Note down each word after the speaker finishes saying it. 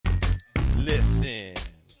Listen.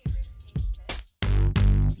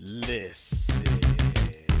 Listen.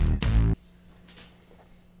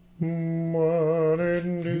 What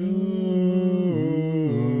it do?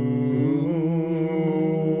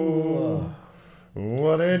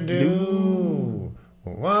 What it do?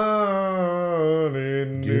 What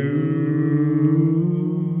it do?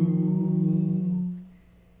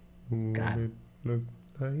 God. What it look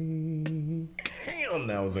like? Damn,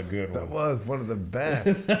 that was a good That one. was one of the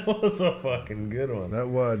best. That was a fucking good one. That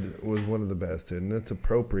was one of the best, and it's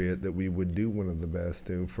appropriate that we would do one of the best,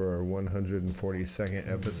 dude, for our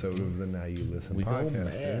 142nd episode of the Now You Listen We go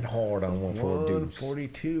podcast. mad hard on 142.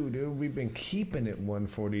 142, dude. We've been keeping it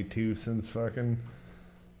 142 since fucking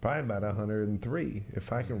probably about 103,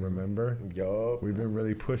 if I can remember. Yup. We've been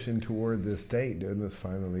really pushing toward this date, dude, and it's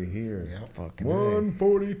finally here. Yeah, fucking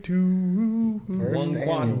 142. One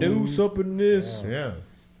quad deuce up in this. Yeah.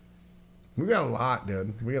 We got a lot,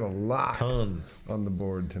 dude. We got a lot Tons. on the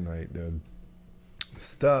board tonight, dude.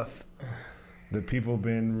 Stuff that people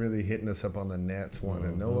been really hitting us up on the nets want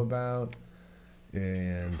to know about.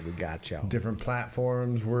 And We got y'all. different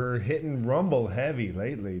platforms. We're hitting Rumble heavy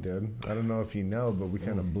lately, dude. I don't know if you know, but we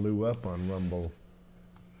kind of blew up on Rumble.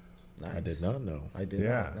 I did not know. I did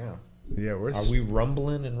Yeah. not know. Yeah, we're Are we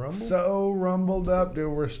rumbling and rumble? so rumbled up,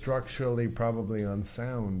 dude. We're structurally probably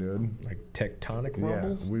unsound, dude. Like tectonic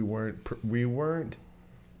rumbles? Yeah, we weren't.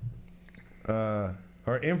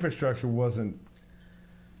 Our infrastructure wasn't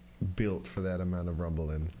built for that amount of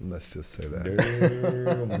rumbling. Let's just say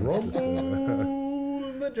that. Rumble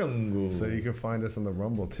in the jungle. So you can find us on the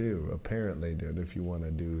Rumble too, apparently, dude, if you want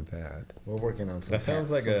to do that. We're working on some. That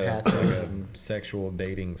sounds like some a patches. sexual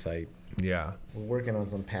dating site. Yeah. We're working on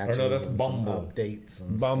some patches. no, that's and Bumble. Some updates.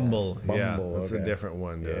 And Bumble. Yeah, Bumble, that's a okay. different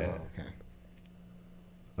one, dude. Yeah. Stuff.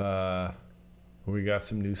 Okay. We got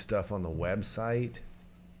some new stuff on the website.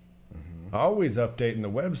 Always updating the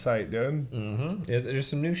website, dude. Mm-hmm. There's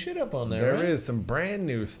some new shit up on there, There right? is some brand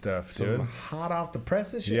new stuff, dude. Some hot off the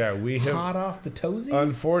presses shit? Yeah, we have- Hot off the toesies?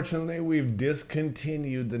 Unfortunately, we've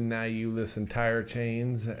discontinued the Now You Listen tire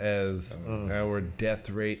chains as our death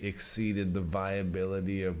rate exceeded the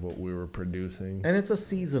viability of what we were producing. And it's a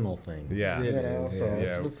seasonal thing. Yeah. You It know, is, so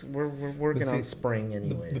yeah. we're working But see, on spring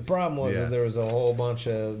anyways. The problem was Yeah. that there was a whole bunch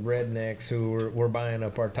of rednecks who were buying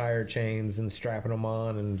up our tire chains and strapping them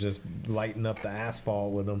on and just lighting up the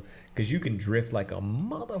asphalt with them because you can drift like a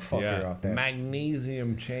motherfucker off that.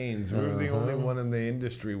 Magnesium chains. We were the only one in the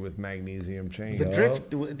industry with magnesium chains. The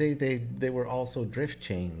drift, they were also drift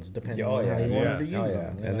chains, depending Oh, on how yeah. you wanted to Yeah. use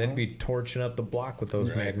them. you And know? they'd be torching up the block with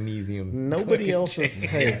those magnesium. Nobody fucking else is.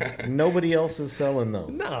 chains. Hey, nobody else is selling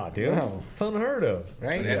those. Nah, dude. No. It's unheard of.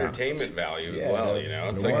 Right? An entertainment value as Yeah, well, you know.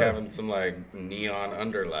 It's it like was. having some like neon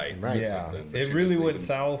underlights or Yeah. something. but It you're really just went leaving-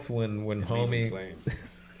 south when leaving homie flames.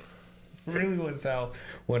 really went south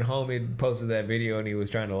when homie posted that video and he was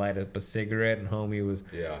trying to light up a cigarette and homie was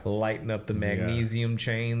Yeah. lighting up the magnesium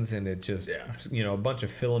chains and it just Yeah. a bunch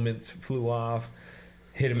of filaments flew off,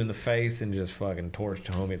 hit him in the face and just fucking torched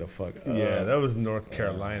homie the fuck up. Yeah, that was North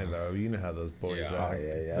Carolina, though. You know how those boys Yeah. act.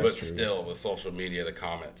 yeah, But that's true. still, the social media, the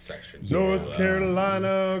comment section. North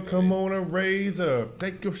Carolina, come on and raise up.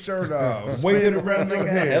 Take your shirt off. Wave Spin it around like your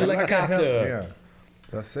a head. like a helicopter. Yeah.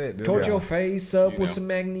 That's it, dude. Torch Yeah. your face up You with know. some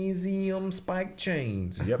magnesium spike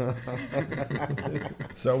chains. Yep.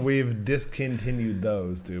 So we've discontinued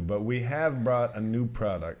those, dude. But we have brought a new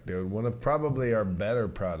product, dude. One of probably our better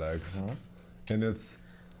products. And it's,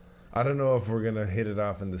 I don't know if we're going to hit it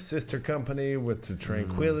off in the sister company with the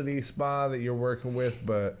Tranquility Spa that you're working with,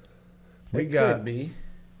 but we It got could be.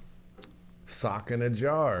 sock in a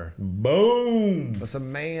jar. Boom! That's a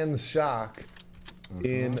man's shock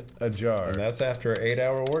in a jar. And that's after an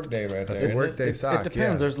 8-hour workday right That's there. a isn't workday it? sock. It depends.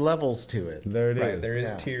 Yeah. There's levels to it. There it is. Right, there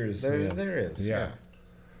is Yeah. tiers. There, yeah. there is. Yeah.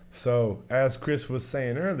 So, as Chris was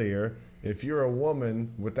saying earlier, if you're a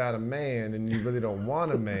woman without a man and you really don't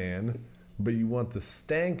want a man, but you want the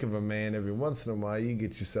stank of a man every once in a while, you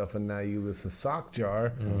get yourself a Now You Listen sock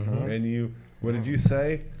jar, and you, what did you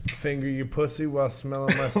say? Finger your pussy while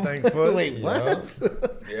smelling my stank foot? Wait, what?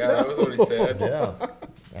 Yeah, that was what he said. Yeah.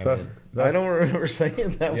 That's, I don't remember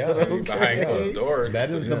saying that. Yeah, but I mean, okay. behind closed doors. That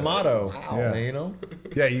it's is just- the motto. Yeah. You know?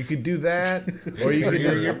 yeah, you could do that, or you could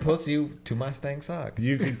Finger just your pussy to my stank sock.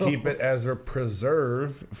 you could keep it as a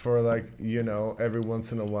preserve for, like, you know, every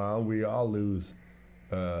once in a while we all lose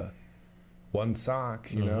one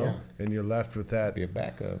sock, you know, and you're left with that Be a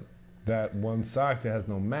backup. that one sock that has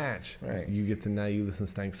no match. Right. You get to Now You Listen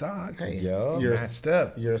stank sock. Hey, Yeah. you're, Matched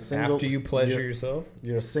up. you're a single. After you pleasure you're, yourself.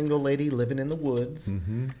 you're a single lady living in the woods,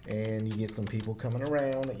 and you get some people coming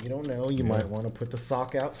around that you don't know. You might want to put the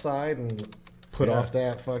sock outside and put off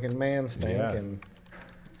that fucking man stink and.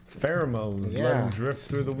 Pheromones, Yeah. let them drift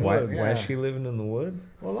through the Why woods. is she living in the woods?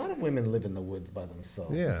 Well, a lot of women live in the woods by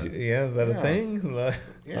themselves. Yeah. Yeah, is that a Yeah. thing? A lot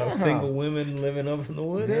Yeah. of single women living up in the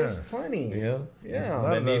woods? There's plenty. Yeah. Yeah.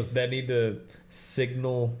 Lot of That need to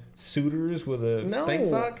signal suitors with a No, stink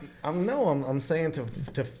sock? I'm saying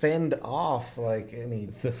to fend off like any.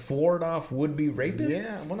 To thwart off would-be rapists?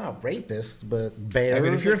 Yeah, well, not rapists, but bears. I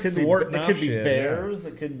mean, if you're it could thwarting be, it off could be shit, bears.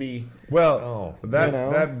 It could be Well, that You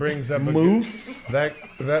know, that brings up moose. that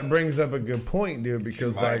brings up a good point, dude.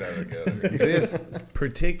 Because like this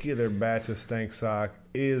particular batch of stank sock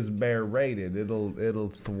is bear rated. It'll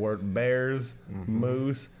thwart bears,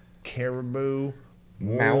 moose, caribou,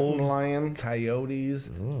 Mountain wolves, lion. coyotes,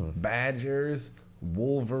 badgers,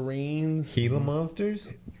 wolverines, Gila monsters?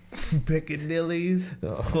 piccadillies,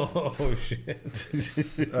 Oh, shit.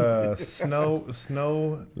 snow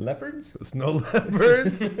Leopards?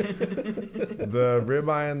 leopards, the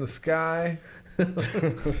ribeye in the sky.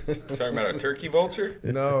 Talking about a turkey vulture?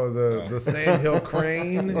 No, the sandhill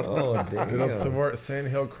crane. Oh, It'll damn. thwart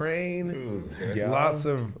sandhill crane. Yeah. Lots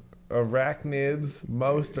of arachnids.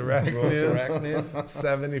 Most arachnids. Most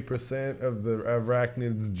arachnids? 70% of the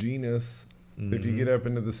arachnids genus. If you get up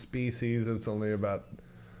into the species, it's only about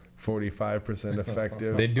 45%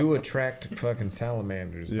 effective. They do attract fucking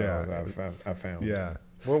salamanders, though, Yeah. I found. Yeah.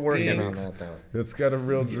 We're working on Skinks. that though. It's got a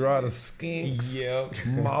real draw to skinks, Yep.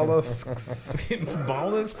 mollusks.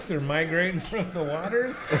 Mollusks are migrating from the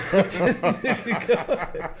waters?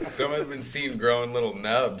 Some have been seen growing little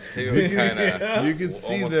nubs too, kind of. You can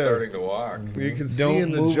see almost the starting to walk. you can see Don't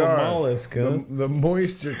in the move a jar mollusk, huh? the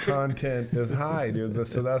moisture content is high, dude.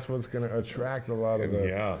 So that's what's going to attract a lot of the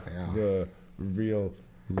Yeah. the real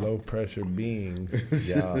low pressure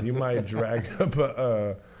beings. Yeah. You might drag up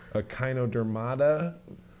a Kynodermata.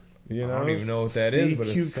 You know, I don't even know what that sea is, but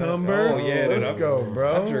it's cucumber. Oh yeah, let's dude, go, bro.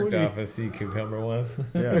 I What jerked do you- off a sea cucumber once.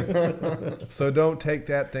 Yeah. So don't take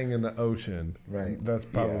that thing in the ocean. Right. That's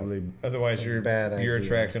probably Otherwise, you're Bad you're idea.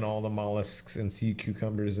 attracting all the mollusks and sea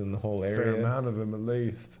cucumbers in the whole a fair area. amount of them at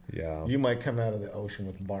least. Yeah. You might come out of the ocean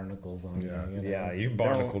with barnacles on Yeah. you. You know? Yeah, you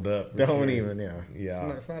barnacled up. for Don't sure. even. Yeah.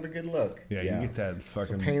 Yeah. It's not a good look. Yeah, Yeah. you get that It's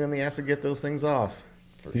fucking a pain in the ass to get those things off.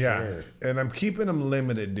 For yeah, sure. and I'm keeping them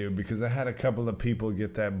limited, dude, because I had a couple of people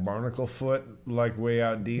get that barnacle foot like way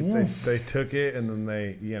out deep. They took it and then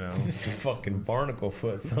they, you know, This fucking barnacle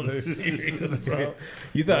foot sounds serious, bro.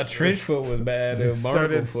 You thought trench foot was bad, they barnacle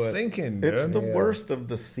started foot. sinking, dude. It's the Yeah. worst of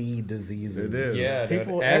the sea diseases. It is. Yeah, dude.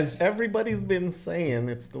 People, As- everybody's been saying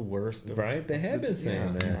it's the worst. Of, Right? They have been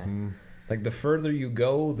saying that. Mm-hmm. Like the further you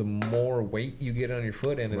go, the more weight you get on your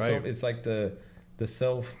foot, and it's Right. it's like the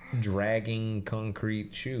self-dragging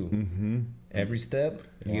concrete shoe. Mm-hmm. Every step,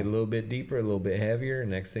 you get a little bit deeper, a little bit heavier.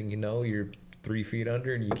 Next thing you know, you're 3 feet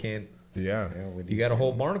under, and you can't. Yeah. You got a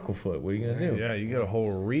whole barnacle foot. What are you gonna do? Yeah, you got a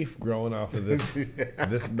whole reef growing off of this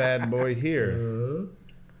this bad boy here.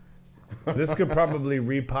 This could probably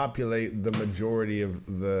repopulate the majority of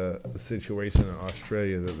the situation in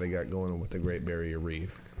Australia that they got going on with the Great Barrier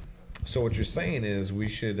Reef. So what you're saying is we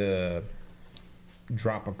should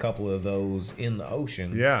drop a couple of those in the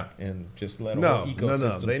ocean. Yeah. And just let a No, whole no,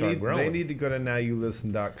 ecosystem no. They start need growing. they need to go to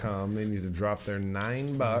nowyouListen.com. They need to drop their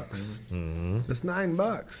 $9. Mm-hmm. It's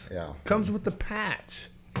 $9. Yeah. Comes with the patch.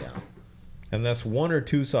 Yeah. And that's 1 or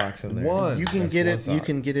 2 socks in there. One. You can That's get one it. You sock.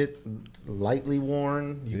 can get it lightly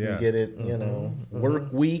worn. You Yeah. can get it. You know,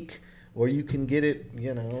 work week, or you can get it.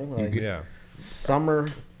 You know, like Yeah. summer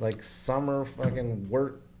fucking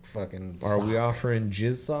work fucking. Are we sock. offering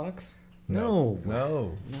jizz socks? No.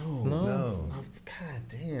 No. No. No. Oh, God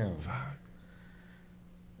damn.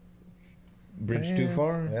 Bridge too Man.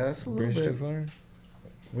 far? Yeah, that's a little Bridge bit. too far?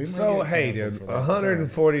 We might So, get hey, canceled dude, for that.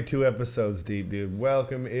 142 episodes deep, dude.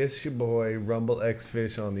 Welcome. It's your boy, Rumble X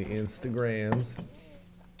Fish on the Instagrams.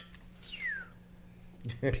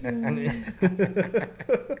 What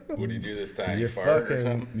do you do this time? You're Fart or fucking,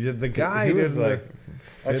 something? you're the guy He did was like,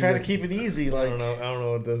 I try to keep it easy, I like don't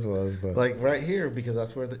know what this was, but right here, because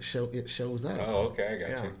that's where it shows up. Oh, okay, I got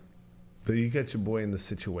Yeah. you. So you got your boy in the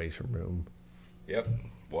Situation Room. Yep.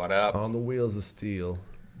 What up? On the Wheels of Steel.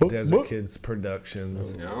 Boop, Desert boop. Kids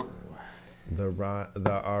Productions. You know? The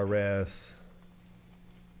RS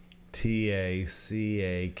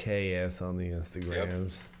TACAKS on the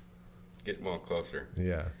Instagrams. Get more closer.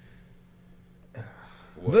 Yeah.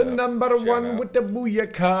 What The up? number Shout one out. with the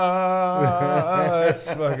booyaka.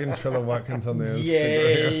 It's fucking Trilla Watkins on the Instagram.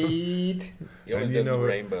 Yay! He always And you does the know what?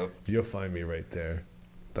 rainbow. You'll find me right there.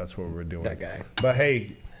 That's what we're doing. That guy. But hey,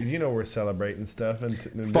 you know we're celebrating stuff, and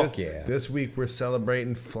Fuck this, yeah. this week we're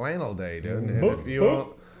celebrating Flannel Day, dude. And if you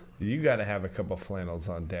want, You got to have a couple flannels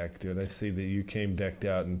on deck, dude. I see that you came decked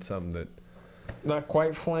out in something that. Not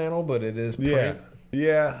quite flannel, but it is Yeah, print.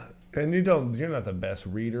 yeah. And you're not the best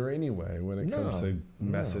reader anyway when it comes to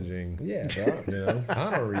messaging. Yeah, dog. You know?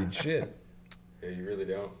 I don't read shit. Yeah, you really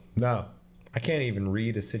don't. No, I can't even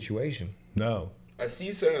read a situation. no. I see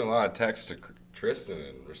you sending a lot of text to Tristan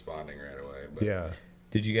and responding right away. But Yeah.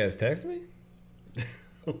 Did you guys text me?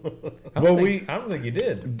 I Well, don't think you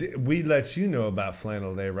did. We let you know about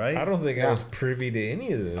Flannel Day, right? I don't think I was privy to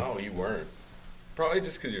any of this. Oh, you weren't. Probably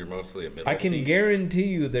just because you're mostly a middle I can seat. guarantee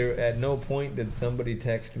you there at no point did somebody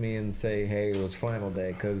text me and say, hey, it was flannel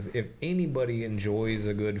day. Because if anybody enjoys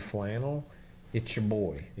a good flannel, it's your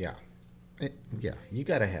boy. Yeah. Yeah, you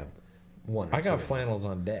got to have one. Or I got two of flannels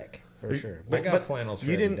on deck. those, for sure. I got flannels for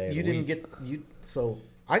you every didn't. day of You the didn't week. get. So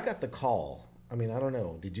I got the call. I mean, I don't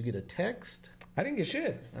know. Did you get a text? I didn't get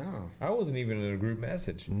shit. Oh, I wasn't even in a group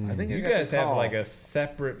message. I think You I got guys the have call. like a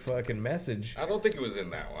separate fucking message I don't think it was in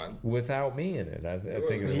that one. without me in it. I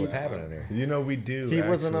think is what's happening here. You know we do. He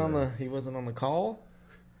wasn't on actually. the. He wasn't on the call.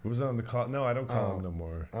 He was on the call. No, I don't call Oh. him no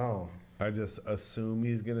more. Oh, I just assume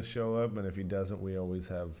he's gonna show up, and if he doesn't, we always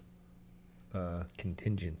have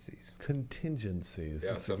Contingencies. contingencies.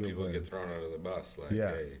 Yeah, That's a some good people word. get thrown under the bus. Like,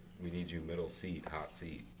 Yeah. hey, we need you middle seat, hot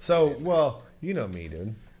seat. So, well, you know me,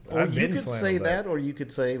 dude. or I've you been could Flannel say Day. that, or you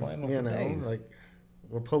could say, Flannel you for know, days. like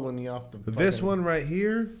we're pulling you off the. This fucking- one right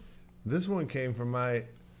here, this one came from my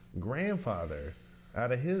grandfather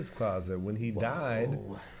out of his closet when he died.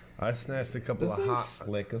 I snatched a couple This of thing's hot.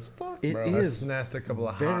 slick as fuck, It bro. I is snatched a couple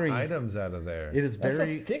of very- hot items out of there. It is That's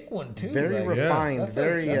very, a thick one too. very like, refined. That's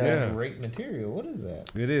Very. that's Yeah. great material. What is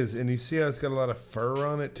that? It is, and you see how it's got a lot of fur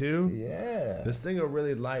on it too. Yeah, This thing will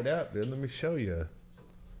really light up, dude. Let me show you.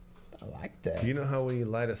 I like that. You know how when you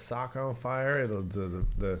light a sock on fire, it'll do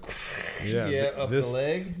the yeah, th- up this, the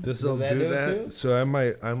leg. This will Does that do it that. too? So I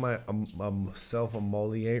might self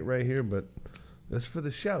emoliate right here, but that's for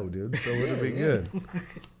the show, dude. So it'll be good.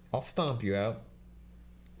 I'll stomp you out.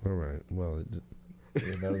 All right. Well,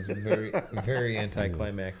 Yeah, that was very, very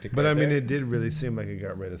anticlimactic. but right I mean, there. it did really seem like it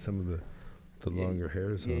got rid of some of the longer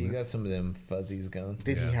hairs Yeah, on you it. got some of them fuzzies gone.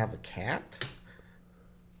 Did he have a cat?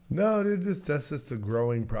 No, dude, that's just the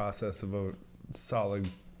growing process of a solid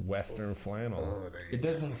Western flannel. It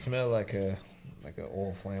doesn't smell like a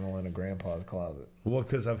old flannel in a grandpa's closet. Well,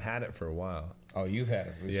 because I've had it for a while. Oh, you've had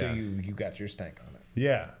it. Yeah. So you got your stank on it.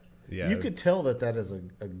 Yeah. Yeah. You could tell that is a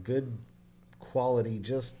good quality,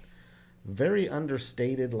 just very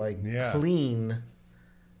understated, like Yeah. clean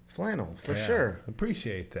flannel for Yeah. sure.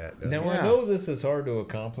 Appreciate that. dude. Now, I Yeah. know this is hard to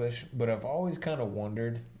accomplish, but I've always kind of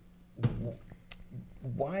wondered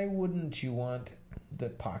why wouldn't you want the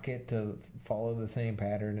pocket to follow the same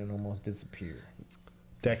pattern and almost disappear?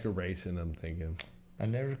 Decoration, I'm thinking. I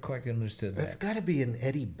never quite understood It's that. got to be an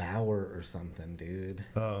Eddie Bauer or something, dude.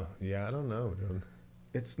 Oh, yeah, I don't know, dude.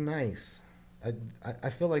 It's nice. I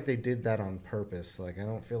feel like they did that on purpose. Like I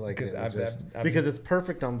don't feel like Because it was I've- just I've- because it's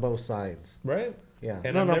perfect on both sides. Right? Yeah. And No,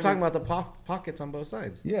 I've I'm never- talking about the pockets on both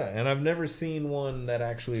sides. Yeah, and I've never seen one that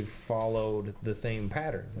actually followed the same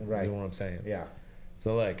pattern. Right. Is what I'm saying. Yeah.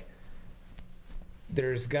 So like,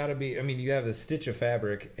 there's got to be. I mean, you have a stitch of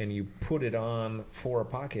fabric and you put it on for a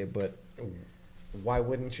pocket, but Why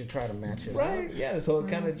wouldn't you try to match it right, up? yeah. So it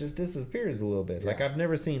kind of just disappears a little bit. Like Yeah. I've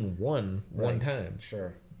never seen one Right. time,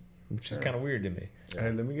 Sure. which is kind of weird to me.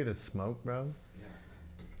 Hey, let me get a smoke, bro.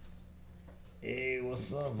 Hey,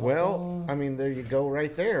 what's up? Well, I mean, there you go,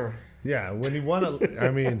 right there. Yeah, when you want to, I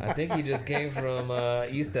mean, I think he just came from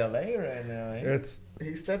East LA right now. Eh? it's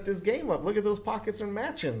He stepped his game up. Look at those pockets are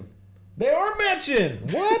matching. They are matching.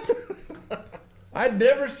 What? I'd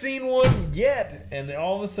never seen one yet, and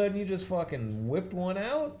all of a sudden you just fucking whipped one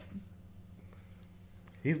out.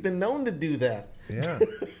 He's been known to do that. yeah.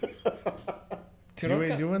 Dude, You I'm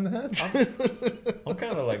ain't ki- doing that? I'm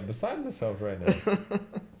kind of like beside myself right now.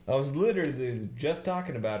 I was literally just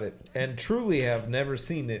talking about it, and truly have never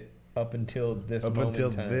seen it up until this Up moment until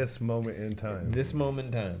in time. this moment in time. This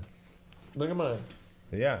moment in time. Look at mine.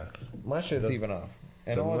 Yeah. My shit's Does- even off,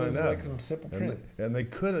 and doesn't all it is is line up. like some simple And print. they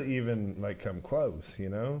could have even like come close, you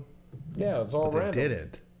know, Yeah, it's all but they random.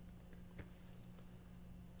 didn't.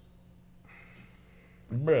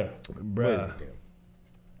 Bruh. Bruh.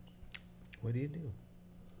 What do you do?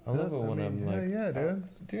 I love it when I I'm mean, like, yeah, dude.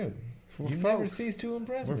 dude, We're you never folks. cease to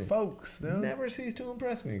impress We're me. folks, dude. Never cease to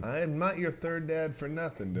impress me. I am not your third dad for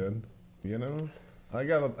nothing, dude. You know, I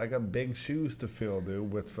got big shoes to fill,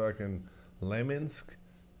 dude. With fucking Lambskin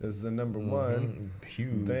is the number one.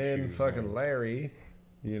 Huge. Then shoes, fucking man. Larry,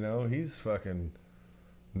 you know, he's fucking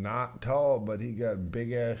not tall, but he got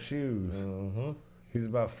big ass shoes. He's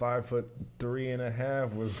about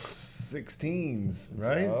 5'3.5" with 16s,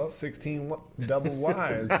 right? Yup. 16 double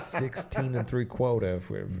wides. 16 and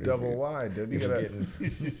 3/4. Double wide, dude.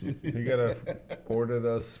 You gotta order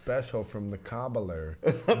those special from the Cobbler.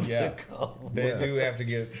 Yeah, they do have to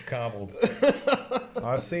get cobbled.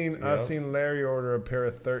 I've seen Larry order a pair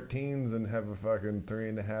of 13s and have a fucking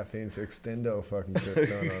 3.5-inch extendo fucking clip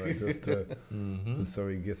done on it just so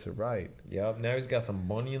he gets it right. Yep. Now he's got some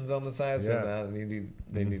bunions on the side, so Yeah. now they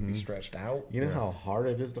need to be stretched out. You know how hard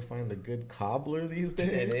it is to find a good cobbler these days?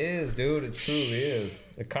 It is, dude. It truly is.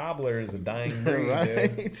 The cobbler is a dying breed, dude.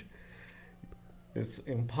 Right? It's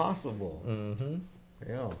impossible. Mm-hmm.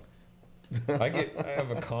 Yeah. I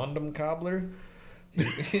have a condom cobbler.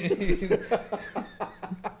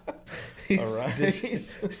 He All right.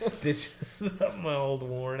 stitches up my old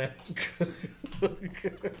worn out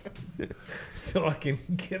so I can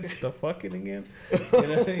get the fucking again. You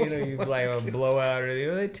know, you like a blowout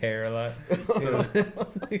or they tear a lot. You know,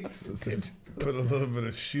 Put a little bit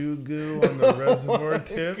of shoe goo on the reservoir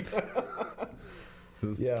tip.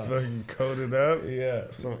 Just fucking coat it up. Yeah,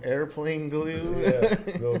 Some airplane glue. yeah,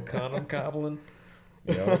 little condom cobbling.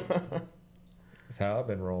 Yeah, that's how I've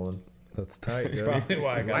been rolling. That's tight, That's dude. probably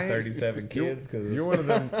why I got 37 kids, because You're one of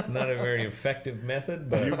them. it's not a very effective method.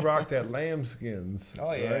 But You rock that lambskins.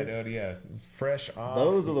 oh yeah, right? dude, yeah, fresh off.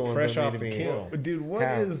 Those are the ones fresh that off need to the be- kill. Dude,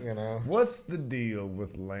 Have, what's the deal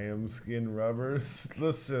with lambskin rubbers?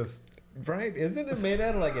 Let's just. Right? Isn't it made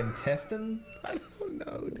out of like intestine? I don't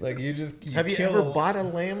know. Dude. Like you Have you kill ever bought a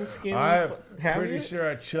lambskin? I'm Have pretty you? sure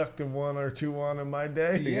I chucked one or two on in my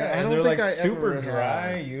day. Yeah, I and don't they're think like I super ever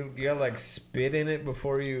dry. have. You gotta like spit in it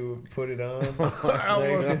before you put it on. I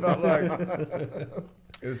almost felt like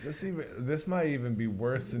this might even be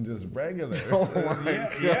worse than just regular.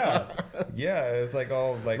 Yeah. It's like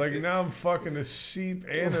all like. Like now I'm fucking a sheep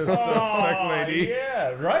and a suspect lady.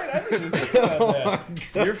 Yeah, right. I didn't even think about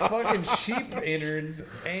that. Your fucking sheep innards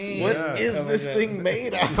ain't. What is coming this out. thing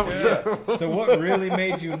made out of? Yeah. So what really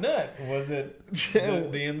made you nut? Was it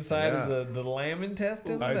the inside of the lamb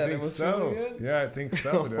intestine? I that think it was so. really good? Yeah, I think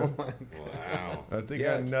so, dude. Wow. I think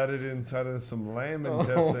Yeah. I nutted inside of some lamb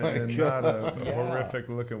intestine and not a Yeah. horrific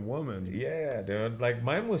looking woman. Yeah, dude. Like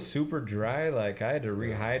mine was super dry. Like I had to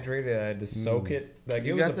rehydrate it. I had to soak it. Like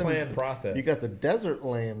it was a planned process. You got the desert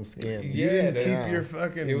lambskin. You Yeah, didn't dude. keep your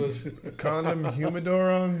fucking It was- condom humidor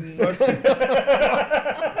on fucking.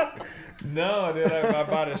 No, dude. I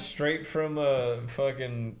bought it straight from the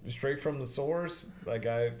source. Like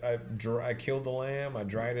I killed the lamb. I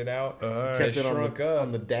dried it out. Kept it shrunk up.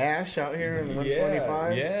 on the dash out here in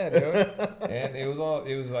 125. Yeah, dude. And it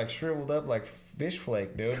was like shriveled up like fish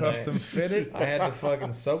flake, dude. Custom fitted. I had to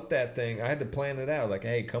fucking soak that thing. I had to plan it out. Like,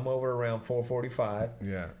 hey, come over around 4:45.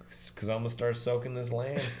 Yeah. Because I'm gonna start soaking this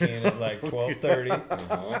lamb skin at like 12:30.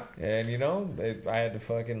 And I had to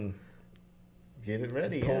fucking Get it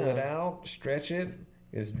ready. pull it out, stretch it.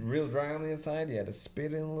 It's real dry on the inside. You had to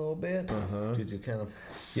spit in a little bit. Did you kind of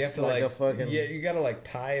You have to like like a fucking you gotta like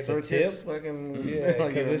tie the circus tip. fucking Yeah,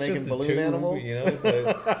 like because you're it's making just a balloon tube, animals? you know.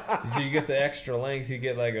 So you get the extra length. You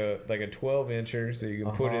get like a 12-incher, so you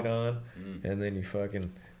can put it on, and then you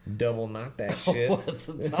fucking double knot that shit. What's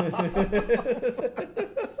the top?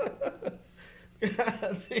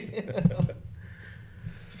 God damn.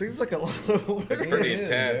 Seems like a lot of work. It's pretty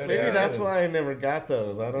intense. Maybe Yeah. that's why I never got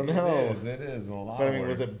those. I don't know. It is a lot. But I mean, of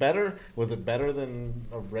was work. it better? Was it better than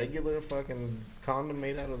a regular fucking condom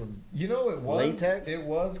made out of the? It was. Latex? It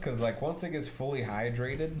was because like once it gets fully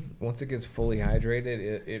hydrated,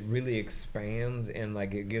 it really expands and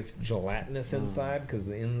like it gets gelatinous inside because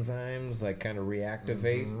the enzymes like kind of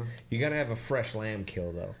reactivate. You gotta have a fresh lamb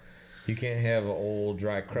kill though. You can't have an old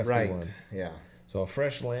dry crusty one. Yeah. So a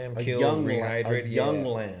fresh lamb A killed, young, rehydrated, a young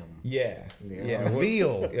yeah. lamb. Yeah. Yeah. What-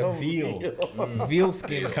 Veal. A veal. Veal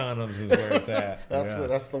skin condoms is where it's at.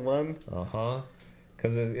 That's the one.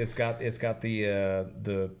 Because it's got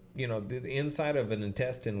the inside of an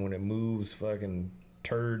intestine when it moves fucking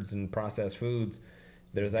turds and processed foods.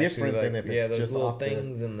 There's Different actually than like if it's there's just little off the-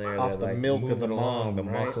 things in there off that the like milk move of the it along. mom, The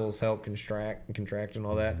right? muscles help contract and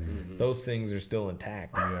all that. Those things are still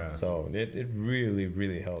intact. Yeah. So it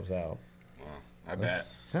really helps out. Wow. I bet.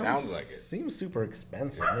 Sounds like it. Seems super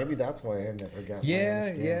expensive. Maybe that's why I never got. Yeah,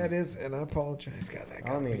 lambskin. yeah, it is, and I apologize, guys. I don't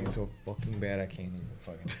gotta be even- so fucking bad. I can't even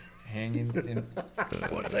fucking hang in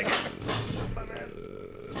 1 second.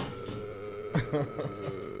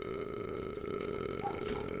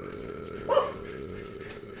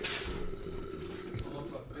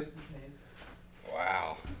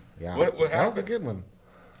 Wow. Yeah. What That was a happened? good one.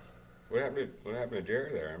 What happened to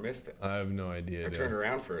Jerry there? I missed it. I have no idea. I dude. turned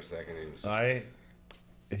around for a second and he was just, I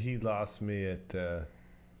He lost me at the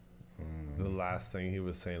last thing he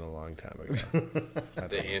was saying a long time ago.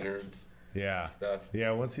 The innards Yeah. stuff.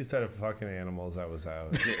 Yeah, once he started fucking animals, I was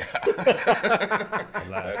out.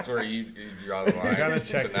 That's where you draw the line. I kind of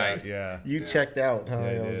checked tonight. out, yeah. You checked out, huh? Yeah,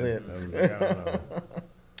 I That was did. it. I was like, I don't know.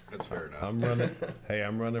 That's fair enough.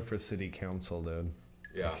 I'm running for city council, dude.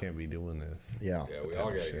 Yeah. I can't be doing this. Yeah. Yeah, we type all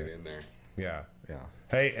of gotta shit. get in there. Yeah. Yeah.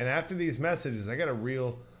 Hey, and after these messages, I got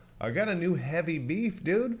a new heavy beef,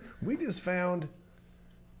 dude. We just found.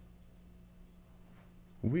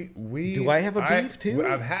 We. Do I have a beef, too?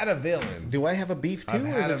 I've had a villain. Do I have a beef too, I've or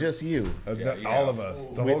is had it a- just you? Yeah, you all have. of us.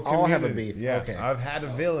 The We whole all have a community. beef. Yeah, Okay. I've had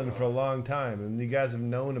a villain for a long time, and you guys have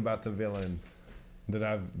known about the villain that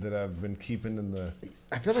I've been keeping in the.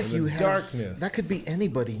 I feel like the you have darkness. That could be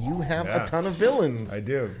anybody. You have Yeah. a ton of villains. I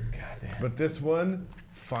do. But this one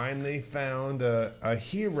finally found a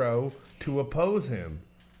hero to oppose him.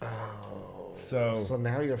 Oh. So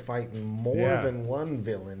now you're fighting more Yeah. than one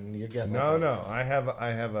villain. You're getting No. I have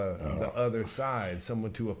the other side,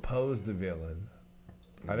 someone to oppose the villain.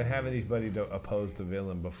 I didn't have anybody to oppose the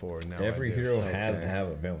villain before. Now Every I do. hero has to have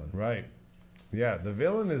a villain. Right. Yeah, the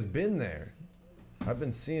villain has been there. I've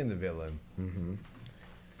been seeing the villain. Mm-hmm.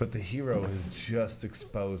 But the hero has just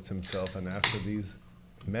exposed himself, and after these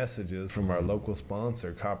messages from our local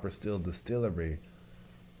sponsor, Copper Still Distillery,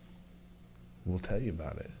 we'll tell you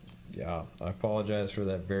about it. Yeah, I apologize for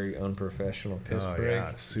that very unprofessional piss Oh, break.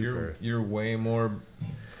 yeah, super. You're way more.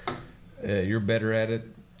 You're better at it.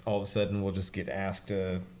 All of a sudden, we'll just get asked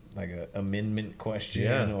like a amendment question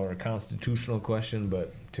Yeah. or a constitutional question.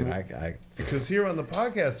 But dude, I Because here on the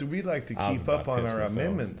podcast, we like to I was keep about up to on piss our myself.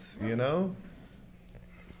 amendments, you know?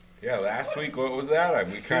 Yeah, last week, what was that?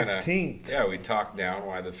 We kind of 15th. Yeah, we talked down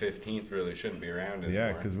why the 15th really shouldn't be around anymore.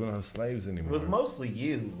 Yeah, because we don't have slaves It anymore. was mostly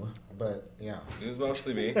you, but yeah. It was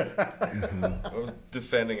mostly me. I was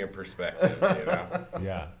defending a perspective, you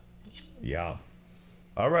know. yeah.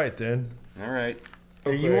 All right, then. All right.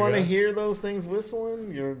 If you Okay, want to guy. hear those things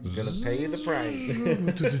whistling, you're gonna pay the price.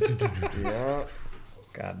 Yeah.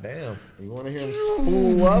 God damn. You want to hear them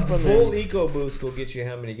spool up and Full then... eco boost will get you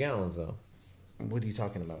how many gallons though? What are you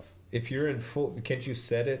talking about? If you're in full, can't you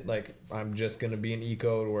set it like I'm just gonna be an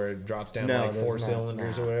eco where it drops down to like there's 4 not.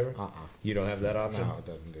 cylinders Nah. or whatever? You don't have that option. No, it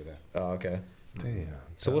doesn't do that. Oh, okay. Damn.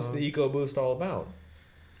 So what's the eco boost all about?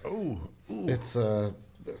 Ooh. It's a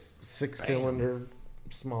 6-cylinder,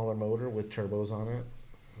 smaller motor with turbos on it.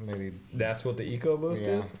 Maybe That's what the eco boost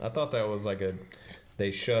Yeah. is. I thought that was like they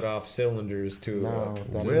shut off cylinders to. no.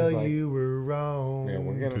 That Well, is like, you were wrong. yeah,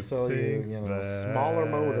 we're gonna to sell you, think you know, that. smaller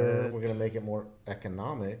motor. We're gonna make it more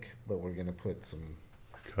economic, but we're gonna put some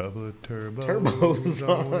Couple of turbos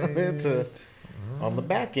on it on the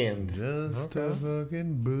back end. Just a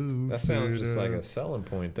fucking boost. That sounds just it like a up. selling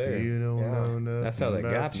point there. You don't Yeah. know nothing. That's how they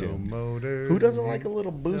about got you. No motor. Who doesn't like a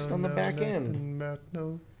little boost Don't on the know back nothing end? about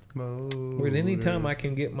no motor. With any time I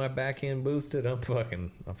can get my back end boosted, I'm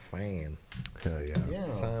fucking a fan. Hell yeah. Yeah.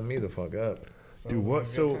 Sign me the fuck up. Sounds Dude, like what? a good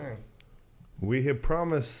So time. we had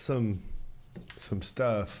promised some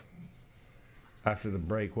stuff after the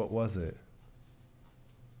break. What was it?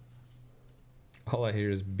 All I hear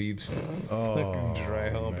is beeps, Oh, fucking dry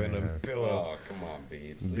hump and a man. pillow. Oh, come on,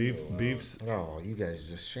 Beeps. Beeps Oh, you guys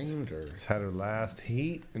just shamed her. has had her last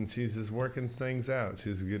heat, and she's just working things out.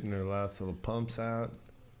 She's getting her last little pumps out,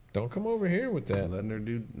 Don't come over here with that. letting her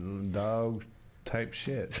do dog type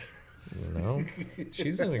shit. You know,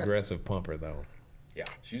 she's an aggressive pumper though. Yeah,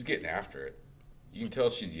 she's getting after it. You can tell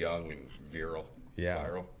she's young and virile. Yeah,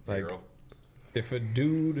 Viral. like- Virile. If a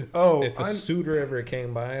dude, Oh, if a I'm- suitor ever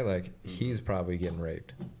came by, like he's probably getting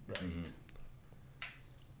raped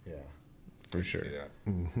Yeah. for sure. See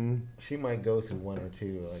that. She might go through one or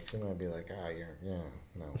two. Like, she might be like, no. You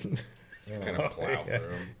know, Kind of plow through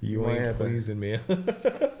 'em. You Might ain't have to- pleasing me.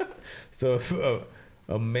 So if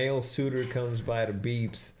a male suitor comes by to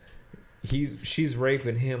Beeps, she's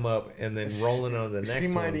raping him up and then rolling on the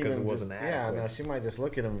next one because it wasn't just, adequate. yeah, no, she might just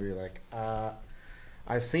look at him and be like,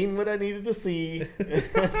 I've seen what I needed to see.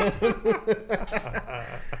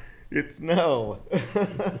 It's no.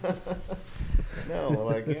 No,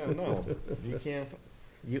 like, yeah, no. You can't.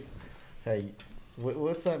 Hey,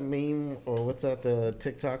 what's that meme or what's that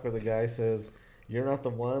TikTok where the guy says, "You're not the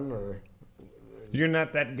one," or You're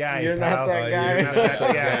not that guy, "You're pal. not that guy." You're not that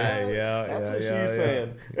guy. Yeah, That's yeah, what yeah, she's yeah.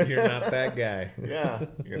 saying. You're not that guy. Yeah,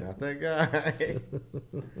 you're not that guy.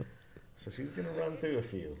 So she's gonna run through a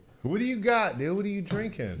few. What do you got, dude? What are you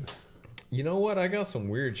drinking? You know what? I got some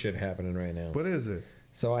weird shit happening right now. What is it?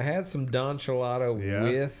 So I had some Don Chilado Yeah.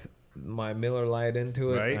 with my Miller Lite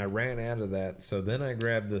into it, Right. and I ran out of that. So then I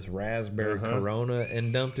grabbed this raspberry Corona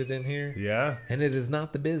and dumped it in here. Yeah. And it is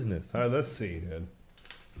not the business. All right, let's see, dude.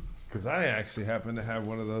 Because I actually happen to have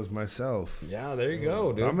one of those myself. Yeah, there you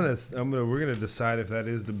go, dude. We're gonna decide if that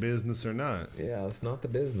is the business or not. Yeah, it's not the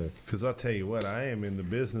business. Because I'll tell you what, I am in the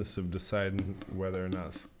business of deciding whether or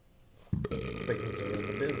not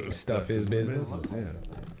Stuff is business. Yeah.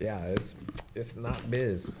 Yeah, it's not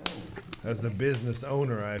biz. As the business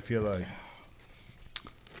owner, I feel like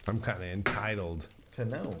I'm kind of entitled To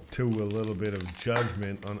know. to a little bit of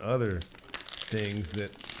judgment on other things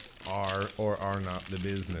that are or are not the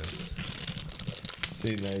business.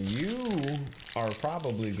 See, now you are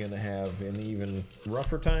probably gonna have an even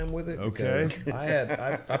rougher time with it. Okay.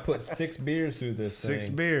 because I put 6 beers through this Six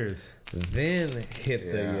thing, beers then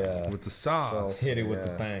hit the with the sauce. hit it with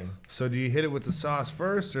the thing. So do you hit it with the sauce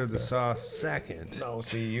first or the sauce second? No,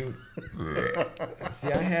 see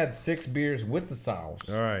I had 6 beers with the sauce.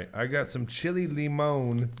 All right, I got some chili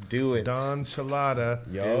limon. Do it. Don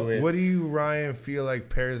Chelada. Yo, it. What do you, Ryan, feel like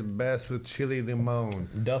pairs best with chili limon?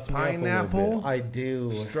 dust me up a little Pineapple, I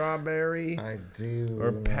do. strawberry, I do.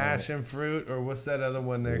 or passion fruit, or what's that other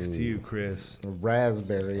one next to you, Chris?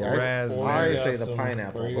 Raspberry. Raspberry. I got say the some-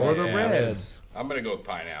 pineapple. Or the Yeah. reds. I'm gonna go with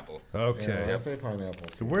pineapple. Okay. Yeah, I say pineapple.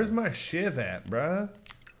 So where's my shiv at, bruh?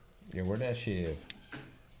 Yeah, where that shiv?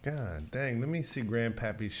 God dang, let me see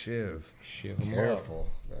Grandpappy's shiv, Shiv 'em up. Careful.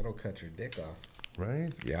 That'll cut your dick off.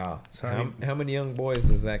 right? Yeah. So How many young boys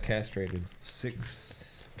is that castrated?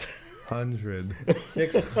 600.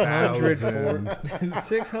 600 Thousand.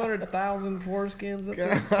 600,000 foreskins up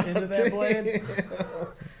there into that blade.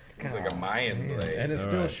 It's like a Mayan blade. And it's All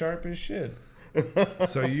still right. sharp as shit.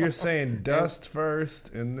 So you're saying dust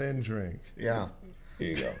first and then drink. Yeah. Here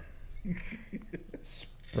you go.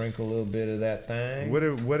 Sprinkle a little bit of that thing. What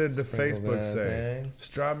did the Sprinkle Facebook that say? thing.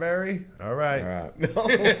 Strawberry? All right. All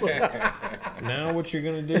right. Now what you're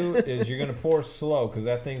gonna do is you're gonna pour slow because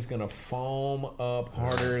that thing's gonna foam up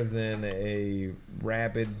harder than a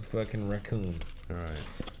rabid fucking raccoon. All right.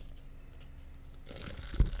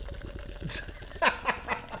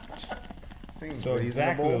 Seems So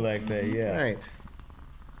exactly reasonable. like that, yeah. Right.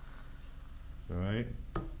 All right.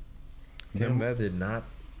 Tim, that did not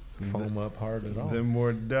foam up hard at all. Then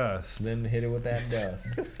more dust. Then hit it with that dust.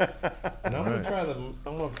 And I'm Right.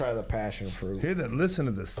 gonna try the passion fruit. Hear that? Listen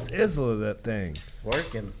to the sizzle of that thing. It's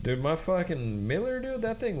working. Dude, my fucking Miller, dude,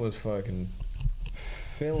 that thing was fucking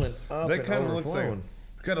filling up That and kind of looks like overflowing.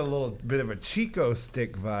 it's got a little bit of a Chico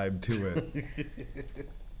stick vibe to it.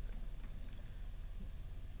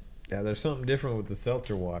 Yeah, there's something different with the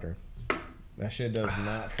seltzer water. That shit does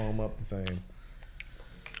not foam up the same.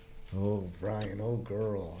 Oh, Brian. Oh,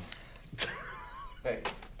 girl. Hey,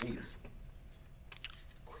 please.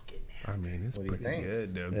 I mean, it's What do you pretty think?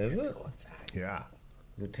 good, dude. Is it? Yeah.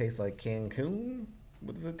 Does it taste like Cancun?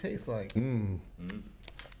 What does it taste like? Kind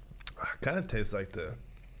of tastes like the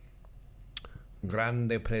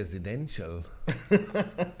Grande Presidential.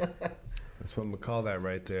 That's what I'm gonna call that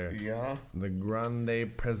right there. Yeah. The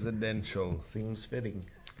Grande Presidential. Seems fitting,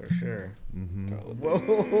 for sure. There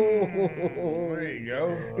you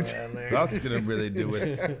go. That's gonna really do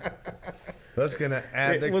it. That's gonna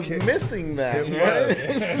add It the was kick. missing that. It right?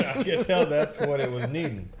 was. I can tell that's what it was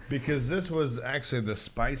needing. Because this was actually the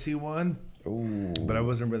spicy one, Ooh. but I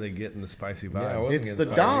wasn't really getting the spicy vibe. Yeah, I wasn't It's getting the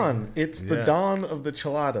spicy. dawn. It's the Yeah. dawn of the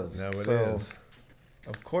chiladas. No, it is. so,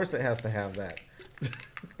 of course, it has to have that.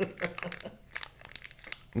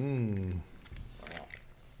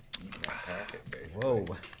 Packet, basically. Whoa.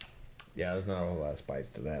 Yeah, there's not a whole lot of spice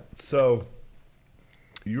to that. So,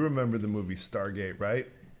 you remember the movie Stargate, right?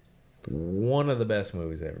 One of the best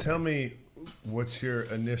movies ever. Tell me what your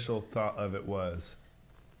initial thought of it was.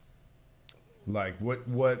 Like, what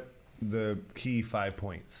the key 5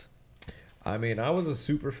 points? I mean, I was a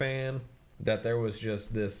super fan that there was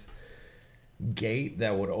just this gate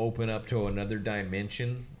that would open up to another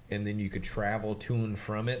dimension, and then you could travel to and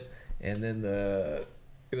from it. And then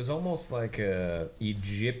it was almost like a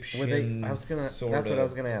Egyptian Were they? I was gonna. sort That's of. what I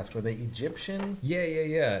was gonna ask. Were they Egyptian?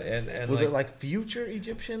 Yeah. And Was it like future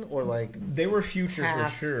Egyptian or like? they were future for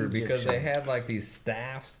past sure because they Egyptian? had like these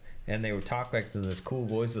staffs and they would talk like in this cool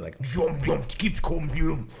voice like and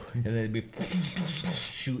they'd be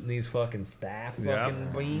shooting these fucking staff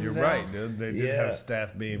fucking beams You're right, out. dude. They did Yeah. have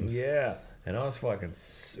staff beams. Yeah, and I was fucking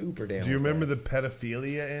super damn. Do you with remember that. the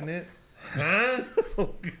pedophilia in it? Huh?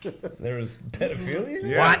 There was pedophilia.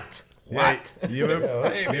 Yeah. What? Yeah, you remember,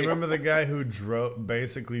 Maybe. you remember the guy who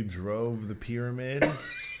basically drove the pyramid?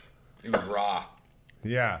 It was raw.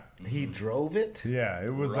 Yeah. He drove it. Yeah,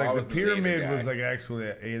 it was Ra like was the the leader pyramid guy. was like actually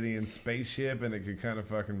an alien spaceship, and it could kind of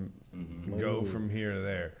fucking go from here to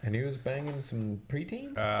there. And he was banging some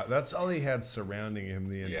preteens? That's all he had surrounding him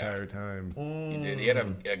the entire time. He did. He had a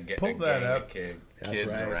Pull that gang up. of kids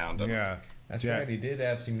right. around him. Yeah. That's Yeah. right, he did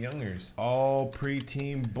have some youngers. All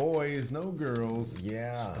preteen boys, no girls.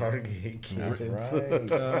 Yeah. Stargate That's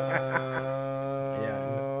kids. right.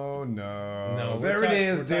 Oh no! No, there it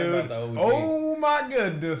is, we're talking dude. about the OG. Oh my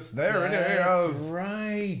goodness! There it That's is.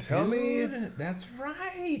 right. Tell me. dude. That's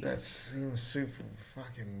right. That seems super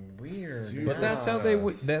fucking weird. Super- But that's how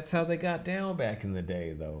that's how they got down back in the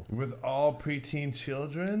day, though. With all preteen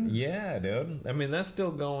children. Yeah, dude. I mean, that's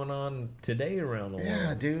still going on today around the world.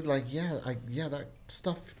 Yeah, dude. Like, that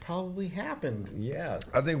stuff probably happened. Yeah.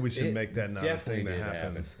 I think we should It make that not a definitely thing that did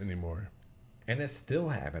happens anymore. And it's still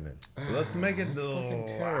happening. Let's make it That's fucking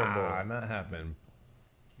terrible. not happen.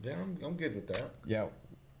 Yeah, I'm good with that. Yeah.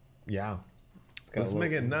 Yeah. It's got Let's a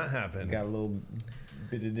make little- it not happen. Got a little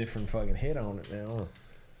bit of different fucking hit on it now.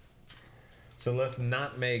 So let's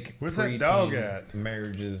not make Where's that dog preteen at?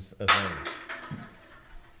 marriages a thing.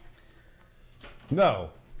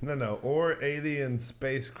 No. Or alien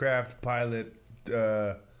spacecraft pilot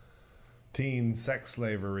teen sex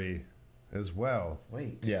slavery as well.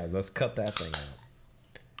 Wait. Yeah, let's cut that thing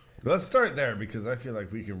out. Let's start there because I feel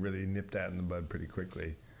like we can really nip that in the bud pretty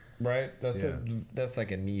quickly. Right? That's Yeah. that's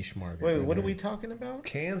like a niche market. Wait, right what are there. we talking about?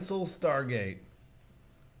 Cancel Stargate.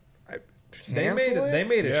 They made Cancel they it?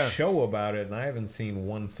 made a Yeah. show about it, and I haven't seen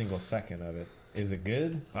one single second of it. Is it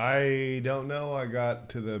good? I don't know. I got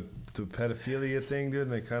to the pedophilia thing, dude,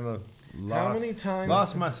 and I kind of lost. How many times?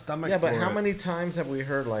 Lost my stomach. Yeah, but for how it. many times have we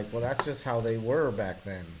heard like, well, that's just how they were back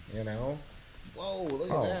then, you know? Whoa, look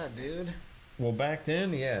Oh. at that, dude. Well, back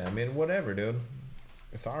then, yeah. I mean, whatever, dude.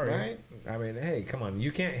 Sorry. Right? I mean, hey, come on.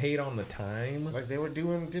 You can't hate on the time. Like they were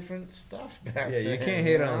doing different stuff back Yeah, then. you can't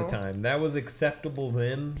hate on the know? time. That was acceptable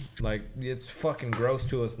then. Like, it's fucking gross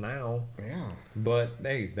to us now. Yeah, But,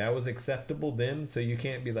 hey, that was acceptable then, so you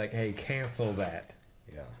can't be like, hey, cancel that.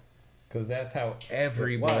 yeah. Because that's how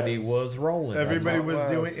everybody was rolling. Everybody how it was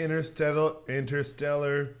was. doing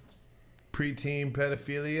interstellar preteen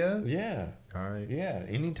pedophilia. Yeah. All right. Yeah.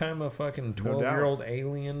 Anytime a fucking No doubt. 12-year-old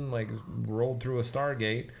alien, like, rolled through a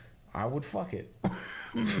Stargate, I would fuck it.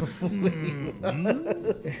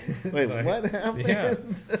 Wait, what happened? Yeah.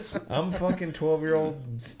 I'm fucking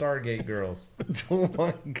 12-year-old Stargate girls. Oh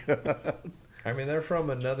my god. I mean, they're from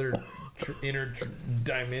another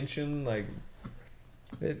dimension. Like,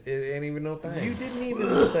 it ain't even no thing. You didn't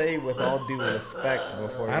even say with all due respect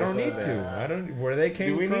before you I don't said need that. to. I don't. Where they came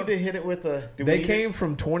Do we from? need to hit it with a? Do we They need came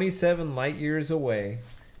from 27 light years away,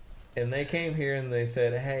 and they came here and they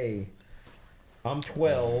said, "Hey, I'm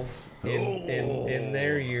 12. In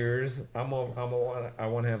their years, I want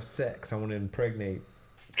to have sex. I want to impregnate."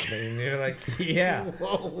 And you're like, "Yeah,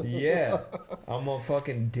 Whoa. yeah. I'm gonna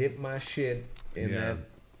fucking dip my shit in Yeah. that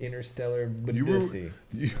interstellar You were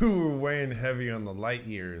badissy." weighing heavy on the light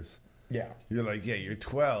years. Yeah. You're like, yeah, you're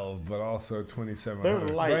 12, but also They're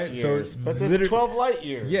 2700. light Right, so years, but there's literally- 12 light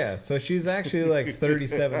years. Yeah, so she's actually like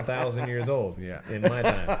 37,000 years old. Yeah. In my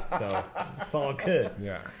time, so it's all good.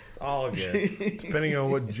 Yeah. It's all good. Depending on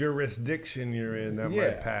what jurisdiction you're in, that Yeah.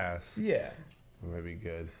 might pass. Yeah. That might be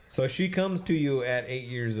good. So she comes to you at 8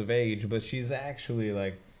 years of age, but she's actually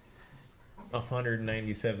like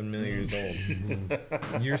 197 million years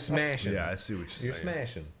old. You're smashing. Yeah, I see what you're You're saying.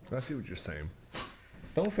 smashing. I see what you're saying.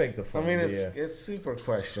 Don't fake the I fun. mean, yeah. it's super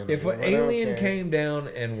questionable. If an but alien okay. came down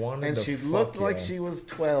and wanted and to she fuck looked like ya- she was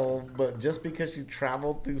 12, but just because she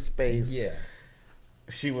traveled through space, yeah,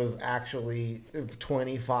 she was actually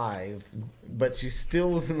 25, but she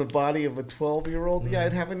still was in the body of a 12-year-old. Yeah,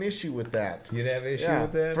 I'd have an issue with that. you'd have issue Yeah,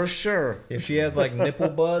 with that. for sure. If she had like nipple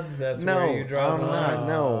buds, that's No, where you draw I'm the line. not.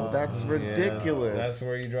 No, that's Yeah, ridiculous. that's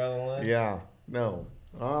where you draw the line. Yeah, no,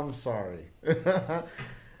 I'm sorry.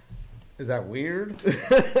 Is that weird?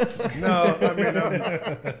 No, I mean,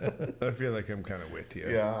 I feel like I'm kind of with you.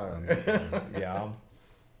 Yeah. Yeah.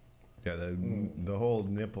 Yeah, the whole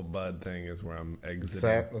nipple bud thing is where I'm exiting.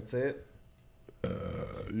 That's it.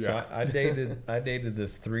 Yeah. So I dated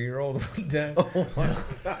this 3-year-old one time.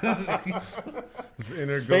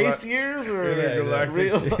 It's Space years or intergalactic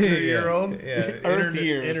real 3-year-old? Yeah, Earth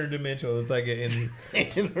years. interdimensional. It's like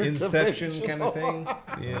an Inception kind of thing,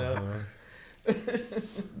 you know.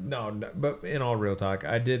 No, but in all real talk,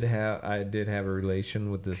 I did have a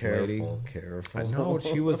relation with this lady. Careful. I know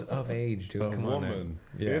she was of age, dude. A Come on, man. woman.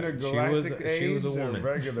 Yeah, Intergalactic she was a age or woman.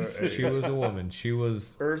 regular She was a woman. She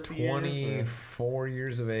was Earth years, or- 24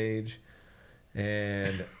 years of age,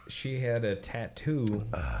 and she had a tattoo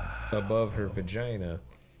above her vagina,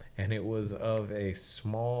 and it was of a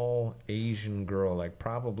small Asian girl, like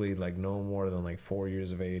probably like no more than like 4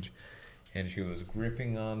 years of age, and she was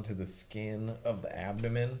gripping onto the skin of the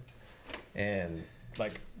abdomen, and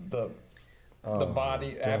like the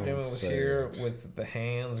body abdomen was here with the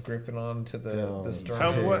hands gripping onto the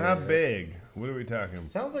sternum. How big? What are we talking?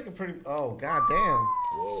 Sounds like a pretty. Oh goddamn!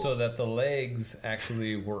 So that the legs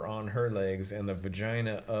actually were on her legs, and the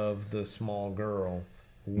vagina of the small girl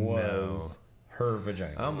was her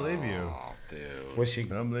vagina. I don't believe you. Oh, dude. Was she? I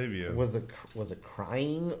don't believe you. Was it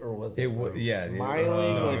crying or was it? It was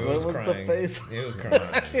smiling. No, like it what was crying. the face? It was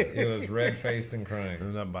crying. It was red faced and crying.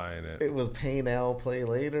 I'm not buying it. It was pay now, play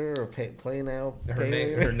later, or play now, Her pay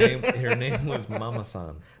name, later. her name was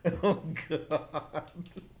Mama-san. Oh god!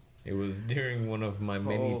 It was during one of my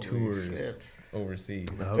many Holy tours shit. overseas.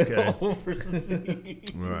 Okay.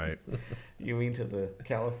 Overseas. Right. You mean to the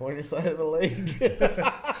California side of the lake?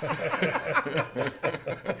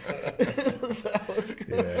 Is that what's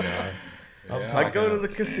going on? Yeah. I go to the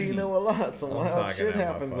casino a lot, so I'm wild talking shit out my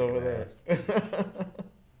happens fucking over there.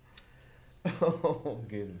 Oh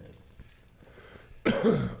goodness!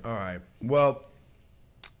 All right. Well,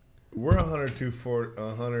 we're 102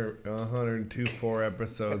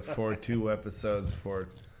 episodes for 2 episodes for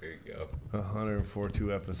There you go.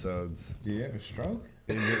 142 episodes Do you have a stroke?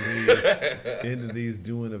 into these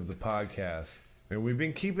doing of the podcast. And we've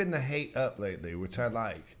been keeping the hate up lately, which I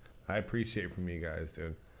like. I appreciate from you guys,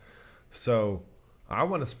 dude. So I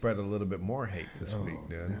want to spread a little bit more hate this week,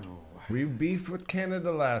 dude. No. We beefed with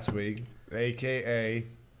Canada last week, aka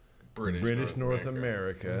British North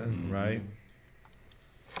America, right?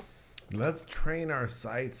 Let's train our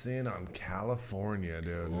sights in on California,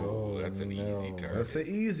 dude. Oh, that's an easy target. That's an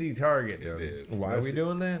easy target, It dude. is. Why are we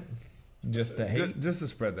doing that? Just to hate? Just to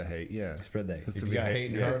spread the hate, yeah. Spread the hate. Just If to you be got hate, hate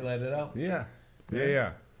in your yeah. heart, let it out. Yeah.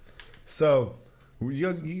 So,